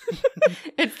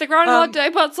 It's the Groundhog Day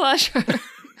butt slasher. Has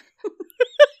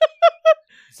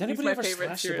anybody my ever favorite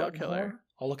slashed serial a button killer. before?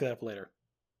 I'll look it up later.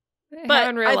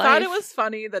 But I thought it was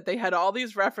funny that they had all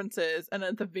these references, and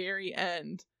at the very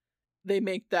end, they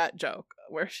make that joke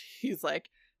where she's like,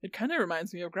 it kind of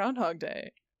reminds me of Groundhog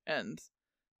Day. And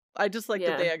I just like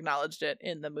that they acknowledged it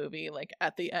in the movie, like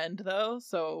at the end, though.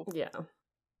 So Yeah.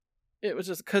 it was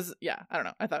just because, I don't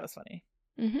know. I thought it was funny.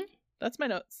 Mm-hmm. That's my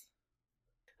notes.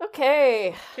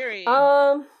 Okay. Carrie.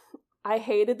 I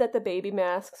hated that the baby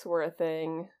masks were a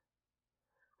thing.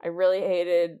 I really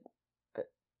hated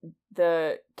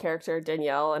the character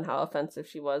Danielle and how offensive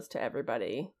she was to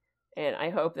everybody. And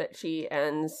I hope that she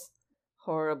ends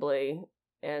horribly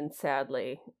and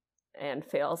sadly and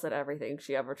fails at everything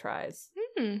she ever tries.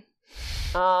 There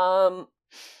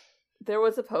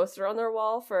was a poster on their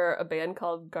wall for a band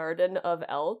called Garden of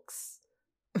Elks,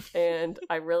 and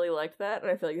I really liked that,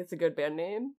 and I feel like it's a good band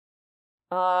name.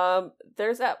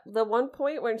 There's the one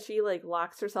point when she like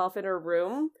locks herself in her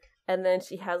room, and then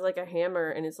she has like a hammer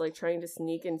and is like trying to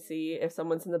sneak and see if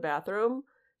someone's in the bathroom.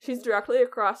 She's directly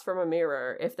across from a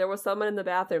mirror. If there was someone in the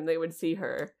bathroom, they would see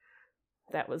her.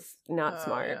 That was not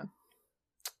smart. Yeah.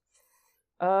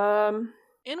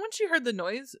 And when she heard the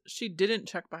noise, she didn't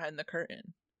check behind the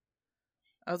curtain.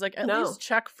 I was like, at least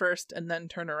check first and then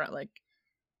turn around. Like,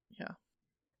 yeah.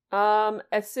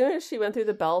 As soon as she went through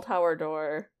the bell tower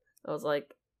door, I was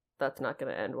like, that's not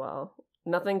going to end well.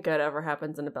 Nothing good ever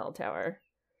happens in a bell tower.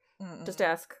 Mm-mm. Just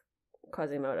ask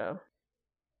Quasimodo.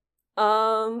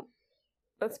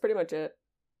 That's pretty much it.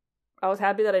 I was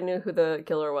happy that I knew who the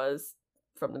killer was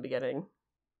from the beginning.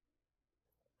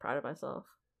 Proud of myself.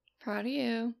 Proud of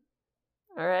you.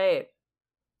 All right.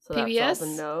 So PBS? that's all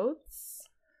the notes.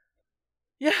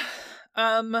 Yeah.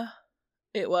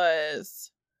 It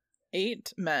was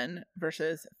 8 men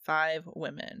versus 5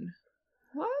 women.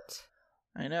 What?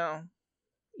 I know.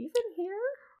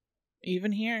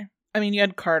 Even here? I mean, you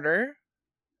had Carter,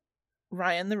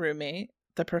 Ryan the roommate,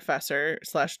 the professor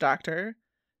 / doctor,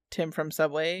 Tim from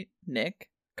Subway, Nick,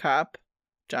 cop,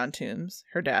 John Toombs,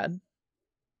 her dad.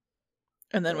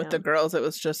 And then with the girls, it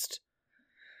was just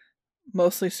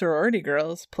mostly sorority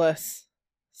girls plus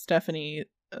Stephanie,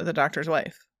 the doctor's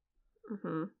wife.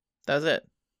 Mm-hmm. That was it.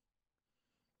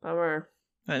 Bummer.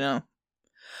 I know.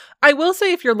 I will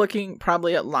say, if you're looking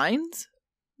probably at lines,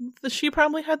 she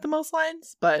probably had the most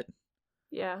lines, but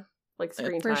yeah, like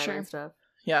screen for time sure. and stuff.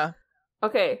 Yeah.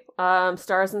 Okay,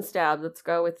 stars and stabs. Let's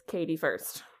go with Katie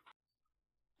first.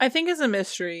 I think as a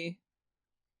mystery,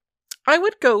 I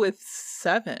would go with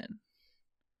 7.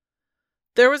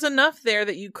 There was enough there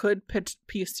that you could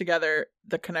piece together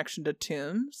the connection to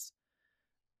Toombs.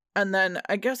 And then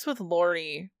I guess with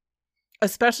Laurie,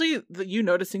 especially you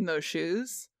noticing those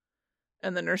shoes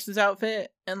and the nurse's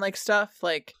outfit and like stuff,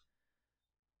 like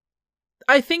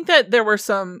I think that there were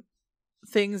some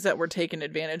things that were taken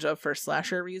advantage of for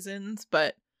slasher reasons,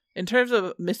 but in terms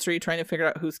of mystery, trying to figure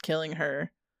out who's killing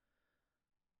her,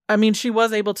 I mean, she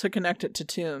was able to connect it to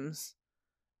Toombs.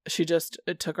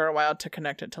 It took her a while to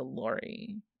connect it to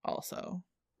Laurie also.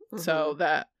 Mm-hmm. So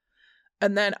that,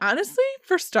 and then honestly,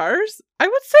 for stars, I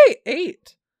would say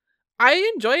 8.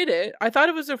 I enjoyed it. I thought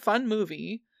it was a fun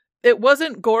movie. It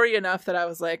wasn't gory enough that I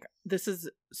was like, this is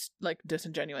like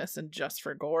disingenuous and just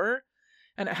for gore.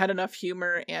 And it had enough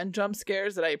humor and jump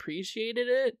scares that I appreciated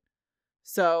it.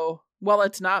 So while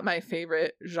it's not my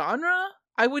favorite genre,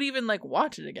 I would even like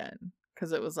watch it again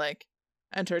because it was like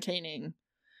entertaining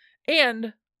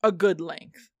and a good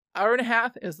length. 1.5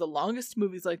 hours is the longest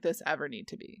movies like this ever need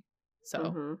to be.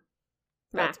 So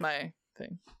that's my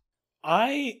thing.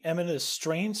 I am in a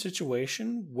strange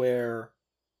situation where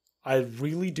I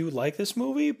really do like this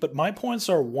movie, but my points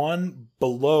are 1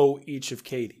 below each of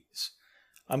Katie's.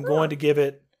 I'm going to give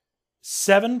it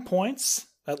 7 points,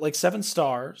 like 7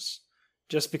 stars,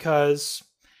 just because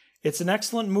it's an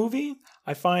excellent movie.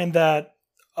 I find that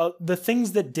the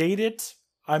things that date it,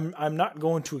 I'm not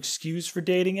going to excuse for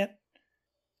dating it.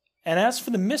 And as for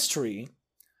the mystery,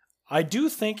 I do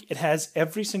think it has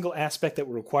every single aspect that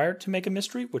were required to make a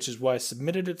mystery, which is why I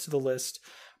submitted it to the list.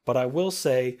 But I will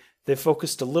say they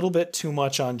focused a little bit too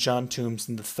much on John Toombs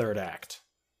in the 3rd act.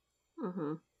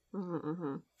 Mm-hmm. Mm-hmm,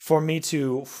 mm-hmm. For me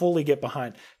to fully get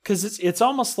behind. Because it's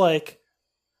almost like,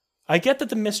 I get that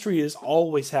the mystery is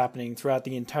always happening throughout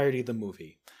the entirety of the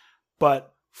movie,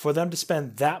 but for them to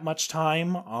spend that much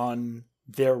time on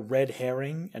their red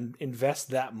herring and invest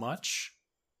that much.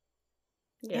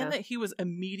 Yeah. And that he was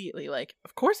immediately like,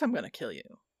 of course I'm going to kill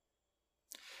you.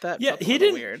 That he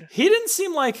didn't. Weird. He didn't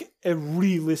seem like a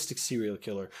realistic serial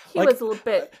killer. He was a little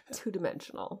bit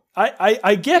two-dimensional.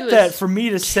 I get that for me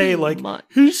to say like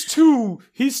he's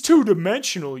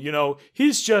two-dimensional. You know,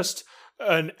 he's just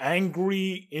an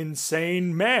angry,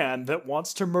 insane man that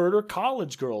wants to murder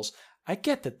college girls. I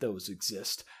get that those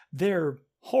exist. They're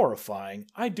horrifying.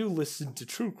 I do listen to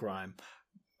true crime,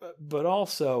 but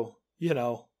also, you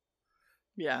know,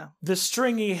 the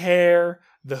stringy hair,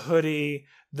 the hoodie,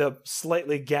 the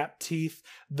slightly gapped teeth,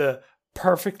 the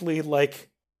perfectly like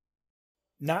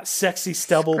not sexy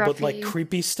stubble, but like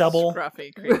creepy stubble.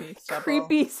 Scruffy, creepy stubble.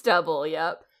 Creepy stubble,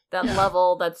 yep. That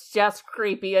level that's just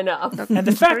creepy enough. And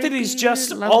the fact that he's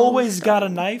just always got a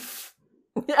knife.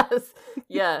 Yes.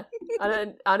 Yeah.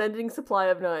 An unending supply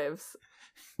of knives.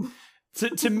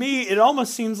 To me, it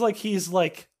almost seems like he's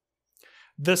like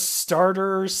the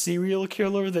starter serial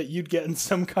killer that you'd get in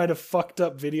some kind of fucked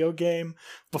up video game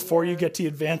before you get to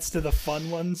advance to the fun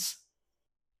ones.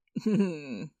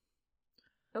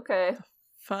 Okay.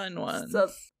 Fun ones. So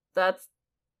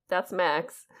that's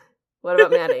Max. What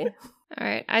about Maddie? All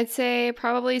right, I'd say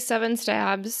probably 7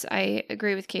 stabs. I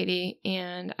agree with Katie,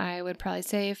 and I would probably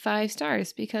say 5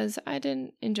 stars because I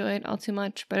didn't enjoy it all too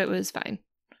much, but it was fine.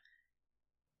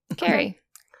 Carrie.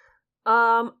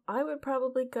 I would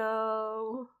probably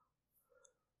go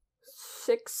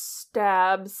 6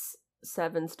 stabs,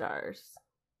 7 stars.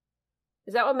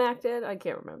 Is that what Mac did? I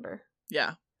can't remember.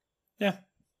 Yeah.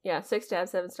 Yeah, 6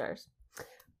 stabs, 7 stars.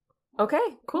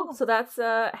 Okay, cool. So that's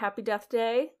Happy Death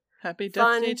Day. Happy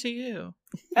Death Day to you.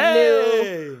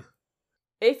 Hey!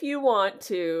 If you want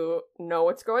to know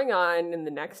what's going on in the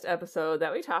next episode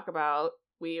that we talk about,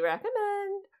 we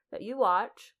recommend that you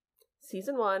watch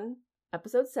Season 1,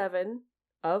 Episode 7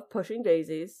 of Pushing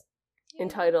Daisies,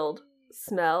 entitled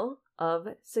Smell of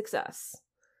Success.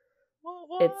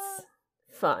 What? It's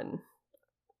fun.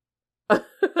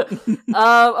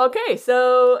 Okay,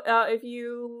 so if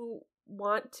you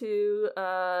want to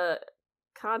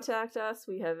contact us,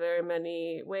 we have very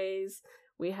many ways.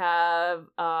 We have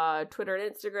Twitter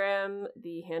and Instagram.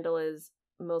 The handle is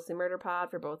Mostly Murder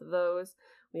Pod for both of those.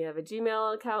 We have a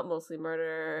Gmail account, Mostly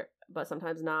Murder but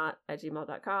sometimes not at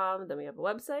gmail.com. Then we have a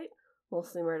website,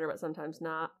 Mostly Murder but sometimes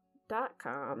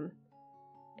not.com.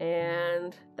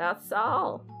 And that's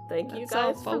all. Thank you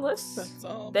guys for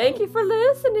listening. Thank you for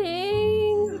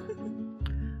listening.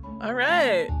 All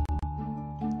right.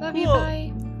 Love you.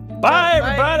 Bye. Bye,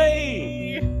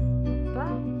 everybody.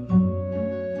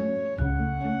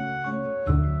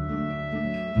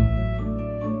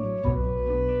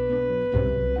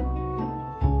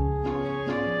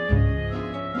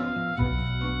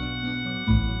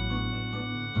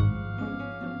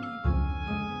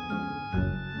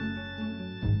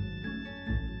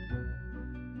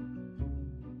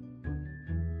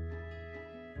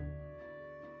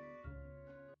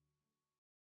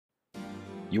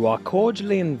 You are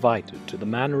cordially invited to the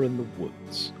Manor in the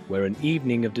Woods, where an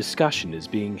evening of discussion is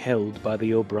being held by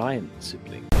the O'Brien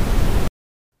siblings.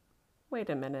 Wait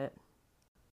a minute.